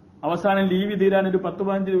 അവസാനം ലീവ് തീരാൻ ഒരു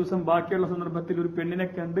 10-15 ദിവസം ബാക്കിയുള്ള സന്ദർഭത്തിൽ ഒരു പെണ്ണിനെ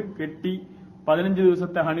കണ്ട് കെട്ടി 15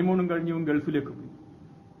 ദിവസത്തെ ഹണിമൂണും കഴിഞ്ഞു ഗൾഫിലേക്ക്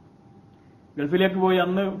പോയി.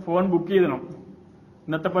 അന്ന് ഫോൺ ബുക്ക് ചെയ്തണം.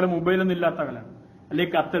 ഇന്നത്തെ പോലെ മൊബൈലൊന്നും ഇല്ലാത്ത കാലമാണ്.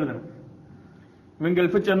 അല്ലെങ്കിൽ കത്തെഴുതണം. ഇവൻ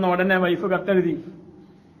ഗൾഫിൽ ചെന്ന ഉടനെ വൈഫ് കത്തെഴുതി,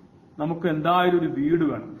 നമുക്ക് എന്തായാലും ഒരു വീട്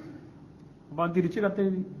വേണം. അപ്പൊ അത് തിരിച്ച്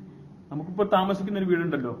കത്തെഴുതി, നമുക്കിപ്പോ താമസിക്കുന്ന ഒരു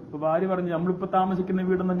വീടുണ്ടല്ലോ. അപ്പൊ ഭാര്യ പറഞ്ഞു, നമ്മളിപ്പോ താമസിക്കുന്ന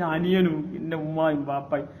വീടെന്ന് പറഞ്ഞാൽ അനിയനും എന്റെ ഉമ്മായും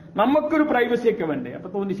വാപ്പായും നമുക്കൊരു പ്രൈവസി ഒക്കെ വേണ്ടേ? അപ്പൊ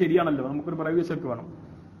തോന്നി ശരിയാണല്ലോ, നമുക്കൊരു പ്രൈവസി ഒക്കെ വേണം.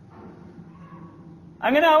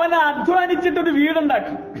 അങ്ങനെ അവൻ അധ്വാനിച്ചിട്ടൊരു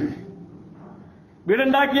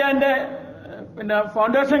വീടുണ്ടാക്കി അതിന്റെ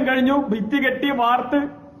ഫൗണ്ടേഷൻ കഴിഞ്ഞു, ഭിത്തി കെട്ടി വാർത്ത്,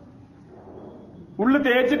 ഉള്ളു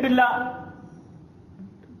തേച്ചിട്ടില്ല,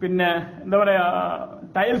 എന്താ പറയാ,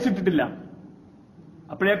 ടൈൽസ് ഇട്ടിട്ടില്ല.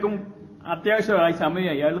 അപ്പോഴേക്കും അത്യാവശ്യമായി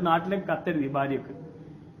സമയമായി. അയാൾ നാട്ടിലേക്ക് കത്തെഴുതി ഭാര്യക്ക്,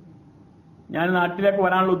 ഞാൻ നാട്ടിലേക്ക്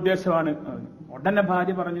വരാനുള്ള ഉദ്ദേശമാണ്. ഉടനെ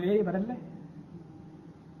ഭാര്യ പറഞ്ഞു, വരല്ലേ,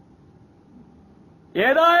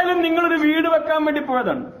 ഏതായാലും നിങ്ങളൊരു വീട് വെക്കാൻ വേണ്ടി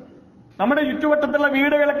പോയതാണ്. നമ്മുടെ ചുറ്റുവട്ടത്തുള്ള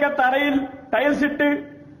വീടുകളൊക്കെ തറയിൽ ടൈൽസ് ഇട്ട്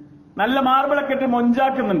നല്ല മാർബിളൊക്കെ ഇട്ട്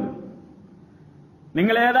മൊഞ്ചാക്കുന്നുണ്ട്.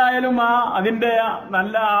 നിങ്ങൾ ഏതായാലും അതിന്റെ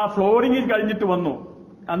നല്ല ഫ്ലോറിംഗ് കഴിഞ്ഞിട്ട് വന്നു,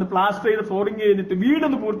 അന്ന് പ്ലാസ്റ്റർ ചെയ്ത് ഫ്ലോറിംഗ് ചെയ്തിട്ട്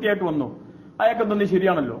വീടൊന്ന് പൂർത്തിയായിട്ട് വന്നു. അയാൾക്ക് തോന്നി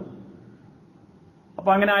ശരിയാണല്ലോ. അപ്പൊ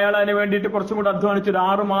അങ്ങനെ അയാൾ അതിന് വേണ്ടിയിട്ട് കുറച്ചും കൂടി അധ്വാനിച്ചൊരു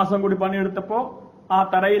 6 മാസം കൂടി പണിയെടുത്തപ്പോ ആ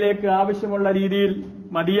തറയിലേക്ക് ആവശ്യമുള്ള രീതിയിൽ,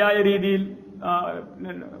 മതിയായ രീതിയിൽ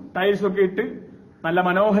ടൈൽസ് ഒക്കെ ഇട്ട് നല്ല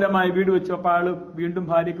മനോഹരമായ വീട് വെച്ചു. അപ്പൊ അയാള് വീണ്ടും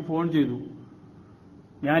ഭാര്യയ്ക്ക് ഫോൺ ചെയ്തു,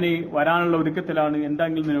 ഞാൻ വരാനുള്ള ഒരുക്കത്തിലാണ്,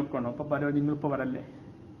 എന്തെങ്കിലും നിനക്കാണോ? അപ്പൊ പറഞ്ഞു, നിങ്ങളിപ്പോ വരല്ലേ.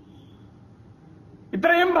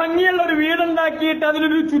 ഇത്രയും ഭംഗിയുള്ള ഒരു വീടുണ്ടാക്കിയിട്ട്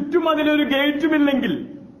അതിലൊരു ചുറ്റും അതിലൊരു ഗേറ്റും ഇല്ലെങ്കിൽ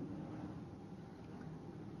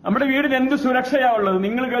നമ്മുടെ വീടിന് എന്ത് സുരക്ഷയാ ഉള്ളത്?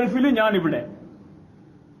 നിങ്ങൾ ഗൾഫിൽ, ഞാൻ ഇവിടെ.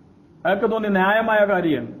 അയാൾക്ക് തോന്നി ന്യായമായ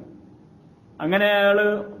കാര്യമാണ്. അങ്ങനെ അയാള്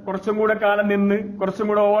കുറച്ചും കൂടെ കാലം നിന്ന്, കുറച്ചും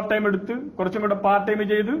കൂടെ ഓവർ ടൈം എടുത്ത്, കുറച്ചും കൂടെ പാർട്ട് ടൈം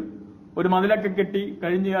ചെയ്ത് ഒരു മതിലൊക്കെ കെട്ടി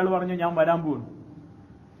കഴിഞ്ഞ് അയാൾ പറഞ്ഞു, ഞാൻ വരാൻ പോകുന്നു.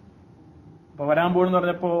 അപ്പൊ വരാൻ പോകുന്നു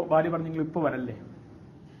പറഞ്ഞപ്പോ ഭാര്യ പറഞ്ഞു, നിങ്ങൾ ഇപ്പൊ വരല്ലേ,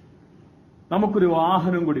 നമുക്കൊരു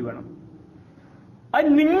വാഹനം കൂടി വേണം. അത്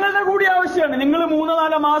നിങ്ങളുടെ കൂടി ആവശ്യമാണ്. നിങ്ങൾ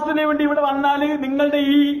 3-4 മാസത്തിന് വേണ്ടി ഇവിടെ വന്നാൽ നിങ്ങളുടെ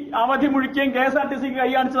ഈ അവധി മുഴിക്കുകയും KSRTC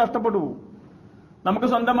കൈകാണിച്ച് നഷ്ടപ്പെട്ടു പോകും. നമുക്ക്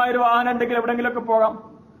സ്വന്തമായൊരു വാഹനം ഉണ്ടെങ്കിൽ എവിടെങ്കിലുമൊക്കെ പോകാം.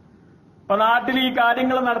 അപ്പൊ നാട്ടിൽ ഈ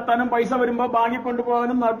കാര്യങ്ങൾ നടത്താനും പൈസ വരുമ്പോൾ ബാങ്കി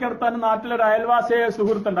കൊണ്ടുപോകാനും നടത്തി നടത്താനും നാട്ടിലൊരു അയൽവാസിയെ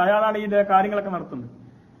സുഹൃത്തുണ്ട്, അയാളാണ് ഈ കാര്യങ്ങളൊക്കെ നടത്തുന്നത്.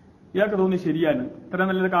 ഇയാൾക്ക് തോന്നി ശരിയാണ്, ഇത്ര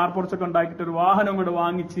നല്ലൊരു കാർ പോർച്ചൊക്കെ ഉണ്ടാക്കിയിട്ട് ഒരു വാഹനം കൂടെ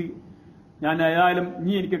വാങ്ങിച്ച് ഞാൻ ഏതായാലും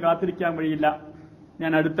ഇനി എനിക്ക് കാത്തിരിക്കാൻ വഴിയില്ല,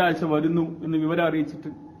 ഞാൻ അടുത്ത ആഴ്ച വരുന്നു എന്ന് വിവരം അറിയിച്ചിട്ട്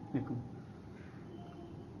നിൽക്കും.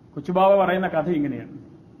 കൊച്ചുബാവ പറയുന്ന കഥ ഇങ്ങനെയാണ്.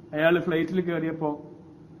 അയാൾ ഫ്ലൈറ്റിൽ കയറിയപ്പോ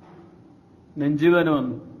നെഞ്ചുവേദന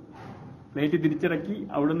വന്നു. ഫ്ലൈറ്റ് തിരിച്ചിറക്കി,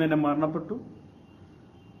 അവിടുന്ന് തന്നെ മരണപ്പെട്ടു.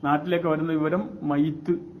 നാട്ടിലേക്ക് വരുന്ന വിവരം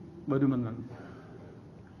മയ്യിത്ത് വരുമെന്നാണ്.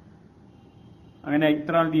 അങ്ങനെ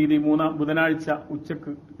ഇത്രാം തീയതി ബുധനാഴ്ച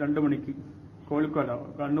ഉച്ചക്ക് 2 മണിക്ക് കോഴിക്കോട്,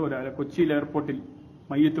 കണ്ണൂർ, കൊച്ചിയിൽ എയർപോർട്ടിൽ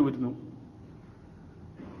മയ്യിത്ത് വരുന്നു.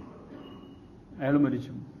 അയാൾ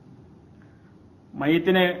മരിച്ചു.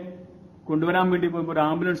 മയ്യിത്തിനെ കൊണ്ടുവരാൻ വേണ്ടി പോയപ്പോൾ ഒരു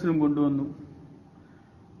ആംബുലൻസിനും കൊണ്ടുവന്നു.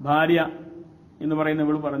 ഭാര്യ എന്ന് പറയുന്ന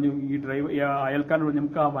ഇവള് പറഞ്ഞു, ഈ അയൽക്കാരനോട്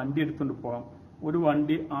നമുക്ക് ആ വണ്ടി എടുത്തുകൊണ്ട് പോകാം. ഒരു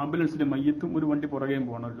വണ്ടി ആംബുലൻസിന്റെ മയ്യത്തും ഒരു വണ്ടി പുറകെയും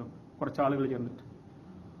പോകണമല്ലോ, കുറച്ചാളുകൾ ചേർന്നിട്ട്.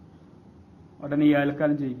 ഉടനെ ഈ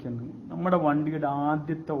അയൽക്കാരൻ ചോദിക്കുന്നു, നമ്മുടെ വണ്ടിയുടെ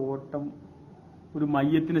ആദ്യത്തെ ഓട്ടം ഒരു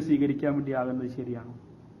മയ്യത്തിനെ സ്വീകരിക്കാൻ വേണ്ടി ആകുന്നത് ശരിയാണോ?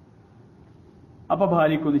 അപ്പൊ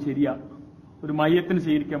ഭാര്യക്കൊന്ന് ശരിയാ, ഒരു മയ്യത്തിന്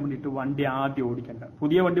സ്വീകരിക്കാൻ വേണ്ടിയിട്ട് വണ്ടി ആദ്യം ഓടിക്കണ്ട,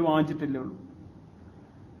 പുതിയ വണ്ടി വാങ്ങിച്ചിട്ടില്ലേ ഉള്ളൂ.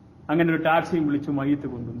 അങ്ങനെ ഒരു ടാക്സിയും വിളിച്ചു മയ്യത്ത്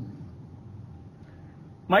കൊണ്ടുവന്നു.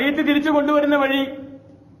 മയ്യത്ത് തിരിച്ചു കൊണ്ടുവരുന്ന വഴി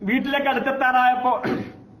വീട്ടിലേക്ക് അടുത്തെത്താറായപ്പോ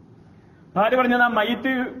ഭാര്യ പറഞ്ഞത്, ആ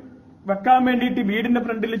മയ്യത്ത് വെക്കാൻ വേണ്ടിയിട്ട് വീടിന്റെ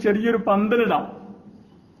ഫ്രണ്ടിൽ ചെറിയൊരു പന്തലിടാം,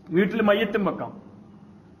 വീട്ടിൽ മയ്യത്തും വെക്കാം.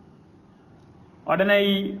 ഉടനെ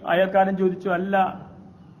ഈ അയൽക്കാരൻ ചോദിച്ചു, അല്ല,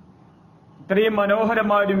 ഇത്രയും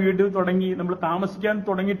മനോഹരമായ ഒരു വീട് തുടങ്ങി നമ്മൾ താമസിക്കാൻ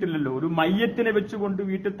തുടങ്ങിയിട്ടില്ലല്ലോ, ഒരു മയ്യത്തിനെ വെച്ചുകൊണ്ട്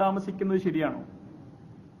വീട്ടിൽ താമസിക്കുന്നത് ശരിയാണോ?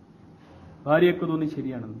 ഭാര്യയ്ക്ക് തോന്നി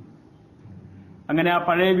ശരിയാണെന്ന്. അങ്ങനെ ആ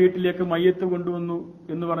പഴയ വീട്ടിലേക്ക് മയ്യത്ത് കൊണ്ടുവന്നു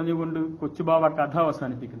എന്ന് പറഞ്ഞുകൊണ്ട് കൊച്ചുബാവ കഥ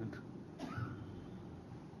അവസാനിപ്പിക്കുന്നുണ്ട്.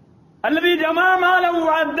 അല്ലദീ ജമാ മാലഹു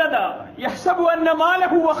വഅദ്ദദ യഹ്സബു അന്ന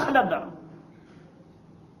മാലഹു വഖലദ.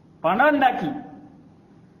 പണം ഉണ്ടാക്കി,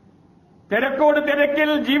 തിരക്കോട് തിരക്കിൽ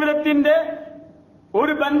ജീവിതത്തിന്റെ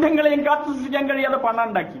ഒരു ബന്ധങ്ങളെയും കാത്തുസൂക്ഷിക്കാൻ കഴിയാതെ പണം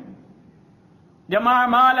ഉണ്ടാക്കി. ജമാ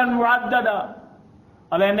മാലൻ വഅദ്ദദ,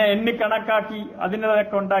 അതെന്നെ എണ്ണി കണക്കാക്കി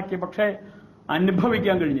അതിനൊക്കെ ഉണ്ടാക്കി, പക്ഷെ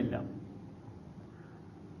അനുഭവിക്കാൻ കഴിഞ്ഞില്ല.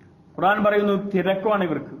 ഖുർആൻ പറയുന്നു, തിരക്കാണ്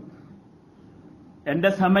ഇവർക്ക്. എന്റെ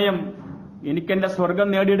സമയം എനിക്കെന്റെ സ്വർഗം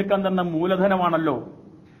നേടിയെടുക്കാൻ തന്ന മൂലധനമാണല്ലോ,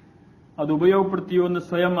 അത് ഉപയോഗപ്പെടുത്തിയോ എന്ന്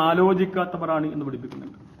സ്വയം ആലോചിക്കാത്തവരാണ് എന്ന്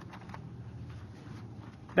പഠിപ്പിക്കുന്നുണ്ട്.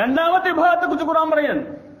 രണ്ടാമത്തെ വിഭാഗത്തെ കുറിച്ച് ഖുർആൻ പറയുന്നത്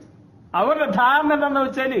അവരുടെ ധാരണ എന്താണെന്ന്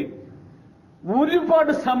വെച്ചാല്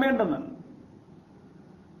ഒരുപാട് സമയമുണ്ടെന്നാണ്.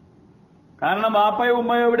 കാരണം ബാപ്പയോ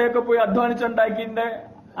ഉമ്മയോ എവിടെയൊക്കെ പോയി അധ്വാനിച്ചുണ്ടാക്കിന്റെ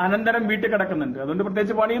അനന്തരം വീട്ടിൽ കിടക്കുന്നുണ്ട്. അതുകൊണ്ട്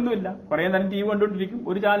പ്രത്യേകിച്ച് പണിയൊന്നുമില്ല. കുറെ നേരം ടി വി കണ്ടുകൊണ്ടിരിക്കും.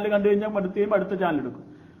 ഒരു ചാനൽ കണ്ടു കഴിഞ്ഞാൽ അടുത്ത് കഴിയുമ്പോൾ അടുത്ത ചാനൽ എടുക്കും.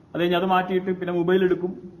 അത് കഴിഞ്ഞ് അത് മാറ്റിയിട്ട് പിന്നെ മൊബൈൽ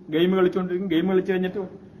എടുക്കും, ഗെയിം കളിച്ചുകൊണ്ടിരിക്കും. ഗെയിം കളിച്ചു കഴിഞ്ഞിട്ട്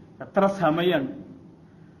എത്ര സമയമാണ്.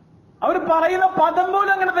 അവർ പറയുന്ന പദം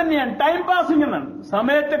പോലും അങ്ങനെ തന്നെയാണ്, ടൈം പാസിംഗ് എന്നാണ്.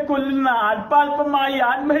 സമയത്തെ കൊല്ലുന്ന, അല്പാൽപമായി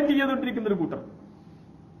ആത്മഹത്യ ചെയ്തുകൊണ്ടിരിക്കുന്ന ഒരു കൂട്ടർ.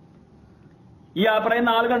 ഈ പറയുന്ന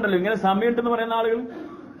ആളുകളുണ്ടല്ലോ, ഇങ്ങനെ സമയമുണ്ടെന്ന് പറയുന്ന ആളുകൾ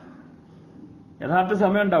യഥാർത്ഥ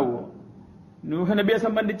സമയം ഉണ്ടാവുമോ? നൂഹ് നബിയെ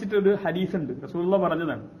സംബന്ധിച്ചിട്ട് ഒരു ഹദീസ് ഉണ്ട്, റസൂലുള്ളാഹി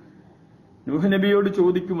പറഞ്ഞതാണ്. നൂഹ് നബിയോട്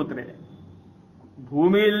ചോദിക്കും അത്രേ,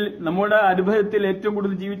 ഭൂമിയിൽ നമ്മുടെ അനുഭവത്തിൽ ഏറ്റവും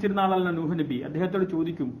കൂടുതൽ ജീവിച്ചിരുന്ന ആളാണ് നൂഹ് നബി. അദ്ദേഹത്തോട്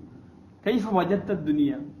ചോദിക്കും, കൈഫ വജത്ത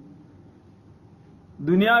ദുനിയ,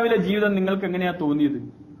 ദുനിയാവിലെ ജീവിതം നിങ്ങൾക്ക് എങ്ങനെയാ തോന്നിയത്?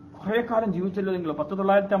 കുറെ കാലം ജീവിച്ചല്ലോ നിങ്ങൾ,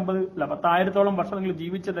 10,000-10,000 വർഷം നിങ്ങൾ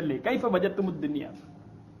ജീവിച്ചതല്ലേ, കൈഫ വജത്തുമു ദുനിയ.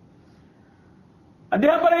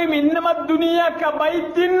 അദ്ദേഹം പറയും, ഇന്നമദ് ദുനിയ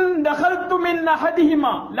കബൈത്തിൻ ദഖൽതു മിൻ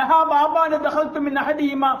അഹദിഹിമാ ലഹാ ബാബാന ദഖൽതു മിൻ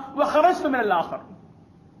അഹദിഹിമാ വഖറജ്തു മിനൽ ആഖർ.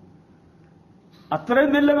 അത്രയും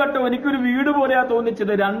നല്ല കേട്ടോ, എനിക്കൊരു വീട് പോലെയാ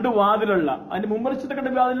തോന്നിച്ചത്, 2 വാതിലുള്ള. അതിന് മുമ്പ് കണ്ട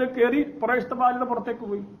വാതിലിൽ കയറി പുറത്തെ വാതിലിന്റെ പുറത്തേക്ക്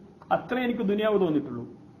പോയി. അത്രേ എനിക്ക് ദുനിയാവ് തോന്നിയിട്ടുള്ളൂ.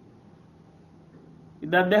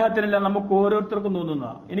 ഇത് അദ്ദേഹത്തിനല്ല, നമുക്ക് ഓരോരുത്തർക്കും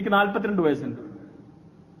തോന്നുന്നതാ. എനിക്ക് 42 വയസ്സുണ്ട്.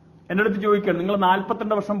 എന്റെ അടുത്ത് ചോദിക്കണം, നിങ്ങൾ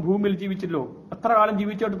 42 വർഷം ഭൂമിയിൽ ജീവിച്ചല്ലോ, എത്ര കാലം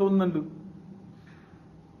ജീവിച്ചായിട്ട് തോന്നുന്നുണ്ട്?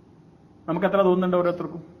 നമുക്ക് എത്ര തോന്നുന്നുണ്ട്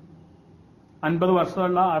ഓരോരുത്തർക്കും? 50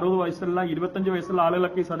 വർഷമുള്ള, 60 വയസ്സുള്ള, 25 വയസ്സുള്ള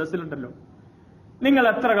ആളുകളൊക്കെ ഈ സദസ്സിലുണ്ടല്ലോ. നിങ്ങൾ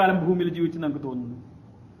എത്ര കാലം ഭൂമിയിൽ ജീവിച്ചെന്ന് നമുക്ക് തോന്നുന്നു?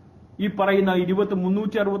 ഈ പറയുന്ന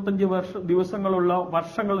 365 ദിവസങ്ങളുള്ള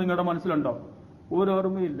വർഷങ്ങൾ നിങ്ങളുടെ മനസ്സിലുണ്ടോ? ഒരു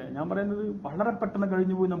ഓർമ്മയില്ല. ഞാൻ പറയുന്നത് വളരെ പെട്ടെന്ന്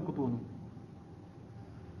കഴിഞ്ഞു പോയി നമുക്ക് തോന്നും.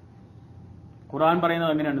 ഖുർആൻ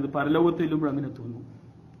പറയുന്നത് അങ്ങനെയാണ്, ഇത് പരലോകത്ത് ചെല്ലുമ്പോൾ അങ്ങനെ തോന്നും.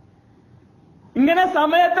 ഇങ്ങനെ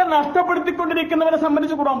സമയത്തെ നഷ്ടപ്പെടുത്തിക്കൊണ്ടിരിക്കുന്നവരെ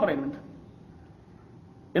സംബന്ധിച്ച് ഖുർആൻ പറയുന്നുണ്ട്.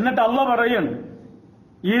 എന്നിട്ട് അള്ളാഹ് പറയാണ്,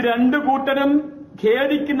 ഈ 2 കൂട്ടരും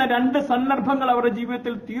ഖേദിക്കുന്ന 2 സന്ദർഭങ്ങൾ അവരുടെ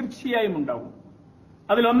ജീവിതത്തിൽ തീർച്ചയായും ഉണ്ടാവും.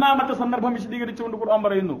 അതിൽ ഒന്നാമത്തെ സന്ദർഭം വിശദീകരിച്ചുകൊണ്ട് ഖുർആൻ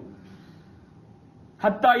പറയുന്നു,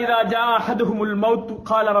 ഹത്താ ഇദാ ജാ അഹദുഹുൽ മൗത്ത്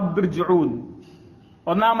ഖാല റബ്ബിർജിഊൻ.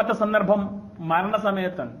 ഒന്നാമത്തെ സന്ദർഭം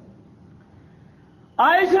മരണസമയത്താണ്.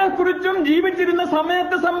 ആയുഷിനെ കുറിച്ചും ജീവിച്ചിരുന്ന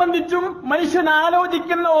സമയത്തെ സംബന്ധിച്ചും മനുഷ്യൻ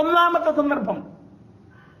ആലോചിക്കുന്ന ഒന്നാമത്തെ സന്ദർഭം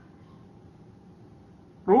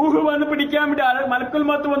റൂഹ് വന്ന് പിടിക്കാൻ വേണ്ടി മലക്കുൽ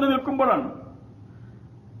മൗത്ത് വന്ന് നിൽക്കുമ്പോഴാണ്.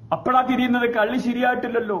 അപ്പോഴാ തിരിയുന്നത്, കള്ളി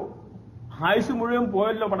ശരിയായിട്ടില്ലല്ലോ, ആയുസ് മുഴുവൻ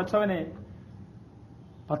പോയല്ലോ പടച്ചവനെ,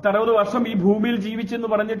 10-60 വർഷം ഈ ഭൂമിയിൽ ജീവിച്ചെന്ന്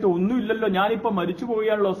പറഞ്ഞിട്ട് ഒന്നുമില്ലല്ലോ, ഞാനിപ്പോ മരിച്ചു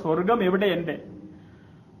പോവുകയാണല്ലോ, സ്വർഗം എവിടെ എന്റെ?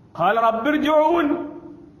 ഖാല റബ്ബിർജിഊൻ,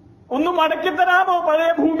 ഒന്ന് മടക്കിത്തരാമോ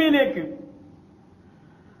പഴയ ഭൂമിയിലേക്ക്?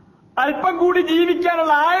 അല്പം കൂടി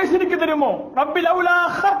ജീവിക്കാനുള്ള ആയുസ് എനിക്ക് തരുമോ? റബ്ബി ലൗലാ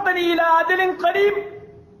അഖർതനി ഇലാ അജലിൻ ഖരീബ്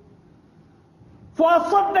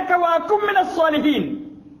ഫഅസ്സദ്ദഖ വഅകും മിനസ് സ്വാലിഹീൻ.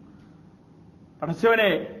 പടച്ചവനെ,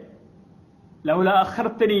 ലൗലാ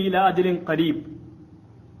അഖർതനി ഇലാ അജലിൻ ഖരീബ്,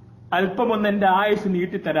 അല്പമൊന്ന് എന്റെ ആയുസ്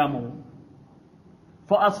നീട്ടിത്തരാമോ?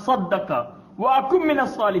 ഫഅസ്സദ്ദഖ വഅകും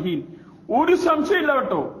മിനസ് സ്വാലിഹീൻ. ഒരു സംശയമില്ല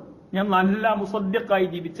കേട്ടോ, ഞാൻ നല്ല മുസദ്ദിഖായി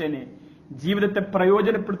ജീവിച്ചേനെ, ജീവിതത്തെ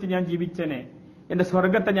പ്രയോജനപ്പെടുത്തി ഞാൻ ജീവിച്ചേനെ, എന്റെ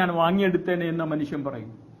സ്വർഗത്തെ ഞാൻ വാങ്ങിയെടുത്തേനെ എന്ന മനുഷ്യൻ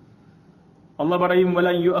പറയും. അല്ലാഹ് പറയും,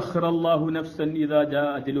 വലൻ യുഅഖിറല്ലാഹു നഫ്സൻ ഇദാ ജാ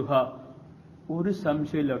അജ്ലുഹാ. ഒരു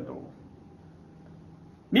സംശയമില്ല കേട്ടോ,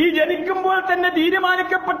 നീ ജനിക്കുമ്പോൾ തന്നെ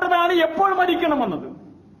തീരുമാനിക്കപ്പെട്ടതാണ് എപ്പോൾ മരിക്കണമെന്നത്.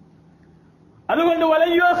 അതുകൊണ്ട്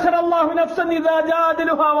വലൻ യുഅഖിറല്ലാഹു നഫ്സൻ ഇദാ ജാ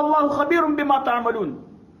അജ്ലുഹാ വല്ലാഹു ഖബീറും ബിമാ തഅമലൂൻ.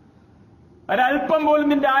 ഒരൽപ്പം പോലും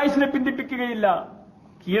നിന്റെ ആയുസ്സിനെ പിന്തിപ്പിക്കുകയില്ല,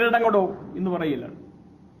 കീഴടങ്ങടോ എന്ന് പറയില്ല.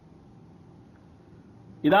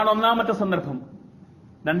 ഇതാണ് ഒന്നാമത്തെ സന്ദർഭം.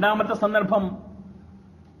 രണ്ടാമത്തെ സന്ദർഭം,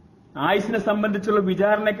 ആയുസിനെ സംബന്ധിച്ചുള്ള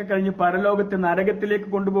വിചാരണയൊക്കെ കഴിഞ്ഞ് പരലോകത്തെ നരകത്തിലേക്ക്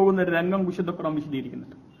കൊണ്ടുപോകുന്ന ഒരു രംഗം വിശുദ്ധ ഖുർആൻ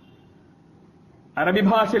വിശദീകരിക്കുന്നുണ്ട്. അറബി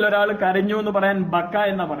ഭാഷയിൽ ഒരാൾ കരഞ്ഞു എന്ന് പറയാൻ ബക്ക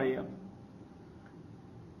എന്നാ പറയുക.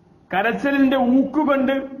 കരച്ചിലിന്റെ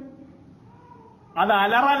ഊക്കുകൊണ്ട് അത്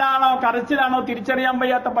അലറലാണോ കരച്ചിലാണോ തിരിച്ചറിയാൻ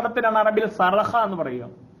വയ്യാത്ത പദത്തിനാണ് അറബിൽ സറഹ എന്ന് പറയുക.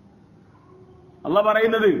 അള്ളാഹ്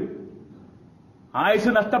പറയുന്നത്,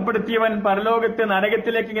 ആയുസ് നഷ്ടപ്പെടുത്തിയവൻ പരലോകത്തെ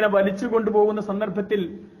നരകത്തിലേക്ക് ഇങ്ങനെ വലിച്ചു കൊണ്ടുപോകുന്ന സന്ദർഭത്തിൽ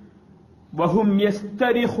വഹും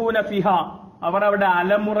യസ്തരിഖൂന ഫിഹ, അവർ അവിടെ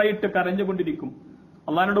അലമുറയിട്ട് കരഞ്ഞുകൊണ്ടിരിക്കും.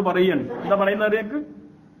 അള്ളാഹിനോട് പറയാണ്, എന്താ പറയുന്നത്?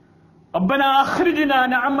 റബ്ബനാ അഖ്രിജ്നാ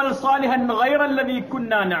നഅമൽ സാലിഹൻ ഗൈറല്ലദീ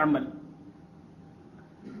കുന്നാ നഅമൽ.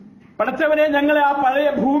 പടച്ചവനെ, ഞങ്ങളെ ആ പഴയ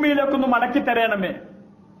ഭൂമിയിലേക്കൊന്ന് മടക്കി തരണമേ.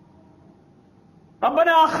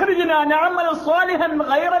 റബ്ബനാ അഖ്രിജ്നാ നഅമൽ സാലിഹൻ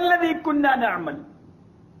ഗൈറല്ലദീ കുന്നാ നഅമൽ.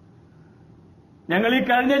 ഞങ്ങൾ ഈ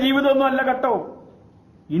കഴിഞ്ഞ ജീവിതമൊന്നും അല്ല കേട്ടോ,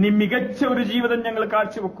 ഇനി മികച്ച ഒരു ജീവിതം ഞങ്ങൾ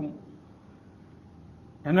കാഴ്ചവെക്കും.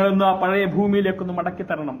 ഞങ്ങളൊന്ന് ആ പഴയ ഭൂമിയിലേക്കൊന്ന് മടക്കി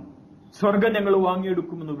തരണം, സ്വർഗം ഞങ്ങൾ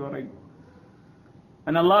വാങ്ങിയെടുക്കുമെന്ന് പറയും.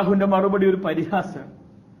 അതിന് അള്ളാഹുവിന്റെ മറുപടി ഒരു പരിഹാസം.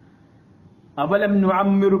 അവലം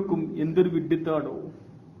നുഅമ്മിറുക്കും, എന്തൊരു വിഡ്ഢിത്താടോ.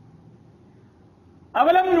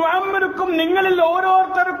 അവലം നുഅമ്മിറുക്കും, നിങ്ങളിൽ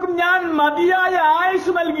ഓരോരുത്തർക്കും ഞാൻ മതിയായ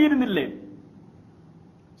ആയുസ് നൽകിയിരുന്നില്ലേ?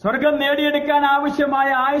 സ്വർഗം നേടിയെടുക്കാൻ ആവശ്യമായ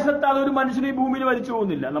ആയുസത്താൽ ഒരു മനുഷ്യന് ഈ ഭൂമിയിൽ മരിച്ചു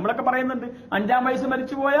പോകുന്നില്ല. നമ്മളൊക്കെ പറയുന്നുണ്ട് 5-ാം വയസ്സ്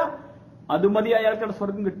മരിച്ചു പോയാൽ അത് മതി അയാൾക്കുള്ള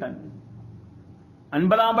സ്വർഗം കിട്ടാൻ.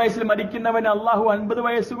 50-ാം വയസ്സിൽ മരിക്കുന്നവന് അള്ളാഹു 50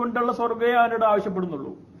 വയസ്സ് കൊണ്ടുള്ള സ്വർഗ്ഗയെ അവനോട്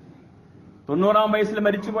ആവശ്യപ്പെടുന്നുള്ളൂ. 90-ാം വയസ്സിൽ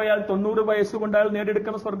മരിച്ചുപോയാൽ 90 വയസ്സുകൊണ്ട് അയാൾ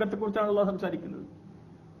നേടിയെടുക്കുന്ന സ്വർഗത്തെക്കുറിച്ചാണ് അള്ളാഹ് സംസാരിക്കുന്നത്.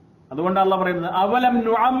 അതുകൊണ്ടാണ് അള്ളാഹ് പറയുന്നത്, അവലം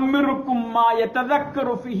നുഅമ്മിറുക്കും മാ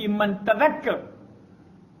യതദക്കറു ഫീഹി മൻ തദക്കർ.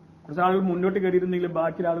 കുറച്ച് ആളുകൾ മുന്നോട്ട് കയറിയിരുന്നെങ്കിലും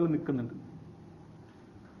ബാക്കി ആളുകൾ നിൽക്കുന്നുണ്ട്.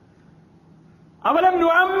 അവലം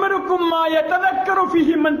നുഅമ്മിറുക്കും മാ യതദക്കറു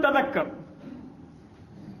ഫീഹി മൻ തദക്കർ.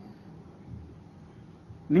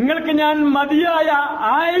 നിങ്ങൾക്ക് ഞാൻ മതിയായ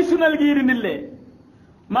ആയുസ് നൽകിയിരുന്നില്ലേ?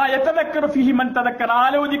 മാ യതദക്കറു ഫീഹി മൻ തദക്കർ.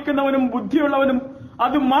 ആലോചിക്കുന്നവനും ബുദ്ധിയുള്ളവനും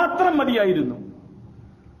അത് മാത്രം മതിയായിരുന്നു.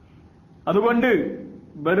 അതുകൊണ്ട്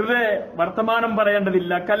വെറുതെ വർത്തമാനം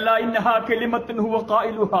പറയേണ്ടതില്ല. കല്ലാ ഇന്നഹാ കലിമത്തുൻ ഹുവ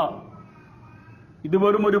ഖായിലുഹാ. ഇത്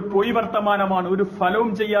വെറും ഒരു പൊയ് വർത്തമാനമാണ്, ഒരു ഫലവും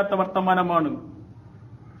ചെയ്യാത്ത വർത്തമാനമാണ്.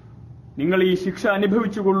 നിങ്ങൾ ഈ ശിക്ഷ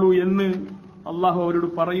അനുഭവിച്ചുകൊള്ളൂ എന്ന് അള്ളാഹു അവരോട്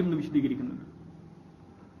പറയുമെന്ന് വിശദീകരിക്കുന്നുണ്ട്.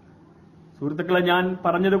 സുഹൃത്തുക്കളെ, ഞാൻ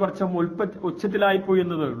പറഞ്ഞത് കുറച്ച് ഉച്ചത്തിലായിപ്പോയി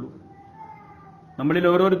എന്നതേ ഉള്ളൂ. നമ്മളിൽ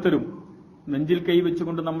ഓരോരുത്തരും നെഞ്ചിൽ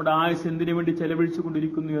കൈവച്ചുകൊണ്ട് നമ്മുടെ ആയുസ് എന്തിനു വേണ്ടി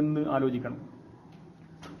ചെലവഴിച്ചുകൊണ്ടിരിക്കുന്നു എന്ന് ആലോചിക്കണം.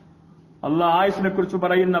 അള്ളാഹ് ആയുസിനെ കുറിച്ച്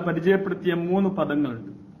പറയുന്ന പരിചയപ്പെടുത്തിയ 3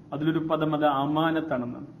 പദങ്ങളുണ്ട്. അതിലൊരു പദം അത്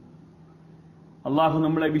അമാനത്താണെന്നാണ്. അള്ളാഹു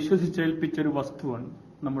നമ്മളെ വിശ്വസിച്ചേൽപ്പിച്ചൊരു വസ്തുവാണ്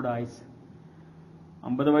നമ്മുടെ ആയുസ്.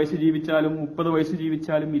 50 വയസ്സ് ജീവിച്ചാലും 30 വയസ്സ്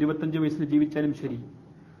ജീവിച്ചാലും 25 വയസ്സിൽ ജീവിച്ചാലും ശരി,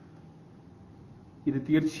 ഇത്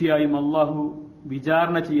തീർച്ചയായും അള്ളാഹു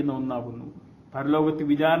വിചാരണ ചെയ്യുന്ന ഒന്നാകുന്നു. പരലോകത്ത്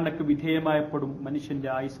വിചാരണക്ക് വിധേയമായപ്പെടും മനുഷ്യന്റെ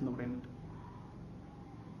ആയുസ് എന്ന് പറയുന്നത്.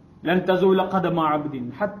 ലൻ തസൂല ഖദമ അബ്ദിൻ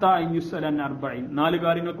ഹത്താ യുസ്അല അൻ 40. 4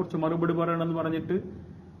 കാര്യങ്ങളെ കുറിച്ച് മറുപടി പറയണമെന്ന് പറഞ്ഞിട്ട്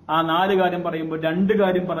ആ 4 കാര്യം പറയുമ്പോൾ 2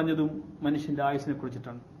 കാര്യം പറഞ്ഞതും മനുഷ്യന്റെ ആയുസിനെ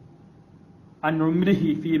കുറിച്ചിട്ടാണ്. അൻ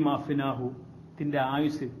ഉംരിഹി ഫീമാ ഫിനാഹു. ഇതിന്റെ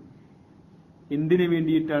ആയുസ് എന്തിനു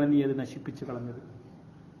വേണ്ടിയിട്ടാണ് നീ അത് നശിപ്പിച്ചു കളഞ്ഞത്?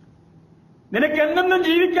 നിനക്ക് എന്നെന്നും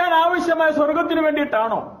ജീവിക്കാൻ ആവശ്യമായ സ്വർഗത്തിന്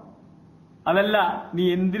വേണ്ടിയിട്ടാണോ? അതല്ല, നീ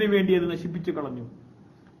എന്തിനു വേണ്ടി അത് നശിപ്പിച്ചു കളഞ്ഞു?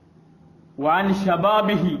 വാൻ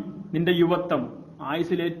ഷബാബിഹി. നിന്റെ യുവത്വം,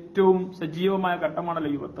 ആയുസിലെ ഏറ്റവും സജീവമായ ഘട്ടമാണല്ലോ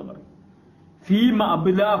യുവത്വം എന്ന് പറയും. ഫീമ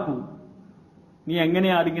അബ്ലാഹു. നീ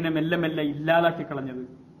എങ്ങനെയാ അതിങ്ങനെ മെല്ലെ മെല്ലെ ഇല്ലാതാക്കി കളഞ്ഞത്?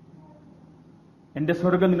 എന്റെ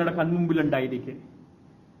സ്വർഗം നിങ്ങളുടെ കൺമുമ്പിലുണ്ടായിരിക്കെ,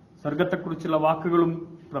 സ്വർഗത്തെക്കുറിച്ചുള്ള വാക്കുകളും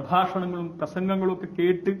പ്രഭാഷണങ്ങളും പ്രസംഗങ്ങളും ഒക്കെ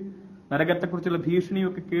കേട്ട്, നരകത്തെക്കുറിച്ചുള്ള ഭീഷണിയും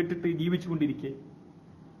ഒക്കെ കേട്ടിട്ട് ജീവിച്ചുകൊണ്ടിരിക്കെ,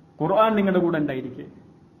 ഖുർആൻ നിങ്ങളുടെ കൂടെ ഉണ്ടായിരിക്കെ,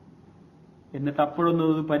 എന്നിട്ട് അപ്പോഴൊന്നും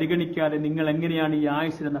അത് പരിഗണിക്കാതെ നിങ്ങൾ എങ്ങനെയാണ് ഈ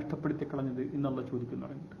ആയുസ്സിനെ നഷ്ടപ്പെടുത്തി കളഞ്ഞത് എന്നുള്ള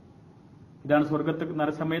ചോദിക്കുന്നുണ്ട്. ഇതാണ് സ്വർഗത്തെ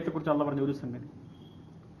നരസമയത്തെക്കുറിച്ച് അള്ള പറഞ്ഞ ഒരു സംഗതി.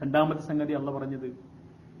 2ാമത്തെ സംഗതി അള്ള പറഞ്ഞത്,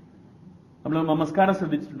 നമ്മൾ നമസ്കാരം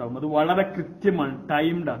ശ്രദ്ധിച്ചിട്ടുണ്ടാവും, അത് വളരെ കൃത്യമാണ്,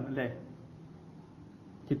 ടൈംഡ് ആണ് അല്ലെ.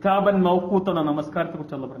 കിതാബൻ മൗഖൂത്ത് എന്ന നമസ്കാരത്തെ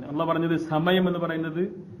കുറിച്ച് അള്ള പറഞ്ഞു. അള്ള പറഞ്ഞത് സമയം എന്ന് പറയുന്നത്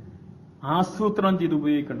ആസൂത്രണം ചെയ്ത്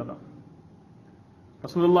ഉപയോഗിക്കേണ്ടതാണ്.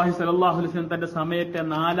 റസൂലുള്ളാഹി സ്വല്ലല്ലാഹു അലൈഹി വസല്ലം തന്റെ സമയത്തെ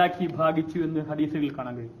 4ആക്കി ഭാഗിച്ചു എന്ന് ഹദീസുകളിൽ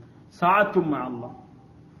കാണാൻ കഴിയും. സഅത്തും അല്ലാഹ്,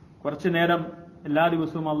 കുറച്ചു നേരം എല്ലാ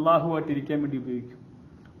ദിവസവും അള്ളാഹുവായിട്ട് ഇരിക്കാൻ വേണ്ടി ഉപയോഗിക്കും.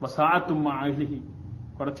 വസാഅത്തും അഹ്ലിഹി,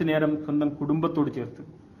 കുറച്ചു നേരം സ്വന്തം കുടുംബത്തോട് ചേർത്ത്.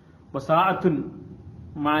 വസാഅത്തുൻ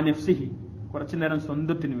മാ നഫ്സിഹി, കുറച്ചു നേരം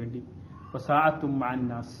സ്വന്തത്തിന് വേണ്ടി. വസാഅത്തും മാ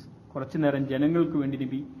നാസ്, കുറച്ചു നേരം ജനങ്ങൾക്ക് വേണ്ടി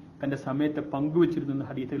നബി തന്റെ സമയത്തെ പങ്കുവച്ചിരുന്ന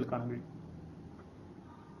ഹദീസുകൾ കാണാൻ കഴിയും.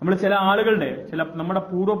 നമ്മൾ ചില ആളുകളുടെ, നമ്മുടെ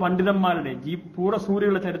പൂർവ്വ പണ്ഡിതന്മാരുടെ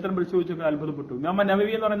പൂർവ്വസൂര്യകളുടെ ചരിത്രം പരിശോധിച്ചൊക്കെ അത്ഭുതപ്പെട്ടു. ഇമാം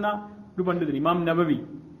നബവി എന്ന് പറയുന്ന ഒരു പണ്ഡിതൻ, ഇമാം നബവി,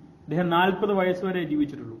 അദ്ദേഹം 40 വയസ്സ് വരെ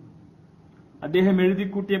ജീവിച്ചിട്ടുള്ളൂ. അദ്ദേഹം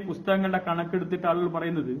എഴുതിക്കൂട്ടിയ പുസ്തകങ്ങളുടെ കണക്കെടുത്തിട്ട് ആളുകൾ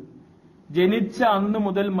പറയുന്നത്, ജനിച്ച അന്ന്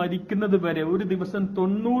മുതൽ മരിക്കുന്നത് വരെ ഒരു ദിവസം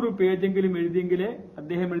 90 പേജെങ്കിലും എഴുതിയെങ്കിലേ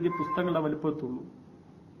അദ്ദേഹം എഴുതിയ പുസ്തകങ്ങളുടെ വലുപ്പത്തുള്ളൂ.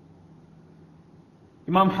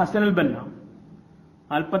 ഇമാം ഹസൻ അൽ ബന്ന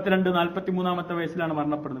 42-43 വയസ്സിലാണ്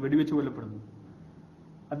മരണപ്പെടുന്നത്, വെടിവെച്ച് കൊല്ലപ്പെടുന്നത്.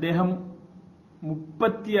 അദ്ദേഹം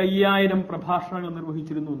 35,000 പ്രഭാഷണങ്ങൾ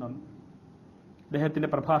നിർവഹിച്ചിരുന്നു എന്നാണ് അദ്ദേഹത്തിന്റെ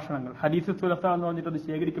പ്രഭാഷണങ്ങൾ. ഹദീസ് സുലസ എന്ന് പറഞ്ഞിട്ട് അത്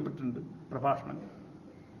ശേഖരിക്കപ്പെട്ടിട്ടുണ്ട് പ്രഭാഷണങ്ങൾ.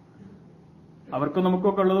 അവർക്കും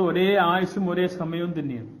നമുക്കൊക്കെ ഉള്ളത് ഒരേ ആയുസ്സും ഒരേ സമയവും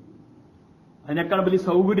തന്നെയാണ്. അതിനേക്കാൾ വലിയ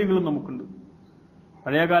സൗകര്യങ്ങളും നമുക്കുണ്ട്.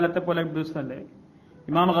 പഴയ കാലത്തെ പോലെ ദിവസമല്ലേ.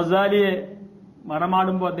 ഇമാം ഖസാലിയെ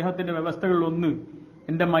മറമാടുമ്പോൾ അദ്ദേഹത്തിന്റെ വ്യവസ്ഥകളിൽ ഒന്ന്,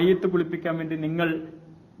 എന്റെ മയ്യത്ത് കുളിപ്പിക്കാൻ വേണ്ടി നിങ്ങൾ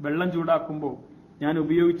വെള്ളം ചൂടാക്കുമ്പോൾ ഞാൻ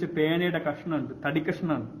ഉപയോഗിച്ച പേനയുടെ കഷ്ണമുണ്ട്,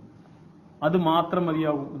 തടിക്കഷ്ണമാണ്, അത് മാത്രം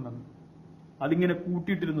മതിയാവും എന്നാണ്. അതിങ്ങനെ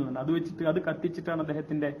കൂട്ടിയിട്ടിരുന്നതാണ്. അത് വെച്ചിട്ട് അത് കത്തിച്ചിട്ടാണ്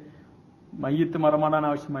അദ്ദേഹത്തിന്റെ മയ്യത്ത് മറമാടാൻ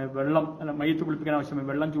ആവശ്യമായ വെള്ളം, മയ്യത്ത് കുളിപ്പിക്കാൻ ആവശ്യമായ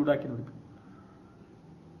വെള്ളം ചൂടാക്കി കൊടുക്കുക.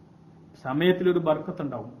 സമയത്തിലൊരു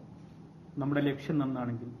ബർക്കത്തുണ്ടാവും. നമ്മുടെ ലക്ഷ്യം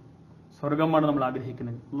നന്നാണെങ്കിൽ സ്വർഗമാണ് നമ്മൾ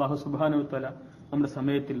ആഗ്രഹിക്കുന്നത്. അല്ലാഹു സുബ്ഹാനഹു വ തആല നമ്മുടെ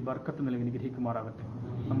സമയത്തിൽ ബർക്കത്ത് നൽകി അനുഗ്രഹിക്കുമാറാകട്ടെ.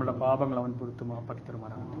 നമ്മുടെ പാപങ്ങൾ അവൻ പൊറുത്തു മാപ്പാക്കി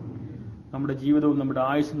തരുമാറാകട്ടെ. നമ്മുടെ ജീവിതവും നമ്മുടെ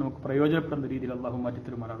ആയുസ്സും നമുക്ക് പ്രയോജനപ്പെടുന്ന രീതിയിൽ അല്ലാഹു മാറ്റി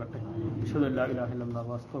തരുമാറാകട്ടെ. അശ്ഹദു അല്ലാ ഇലാഹ ഇല്ലല്ലാഹു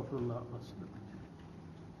വഅസ്തഗ്ഫിറുല്ലാഹ വഅസ്തഗ്ഫിറുഹു.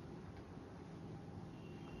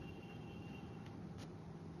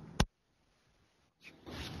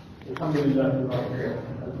 അൽഹംദുലില്ലാഹി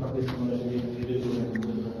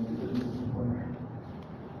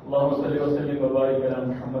اللهم صل وسلم وبارك على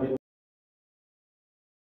محمد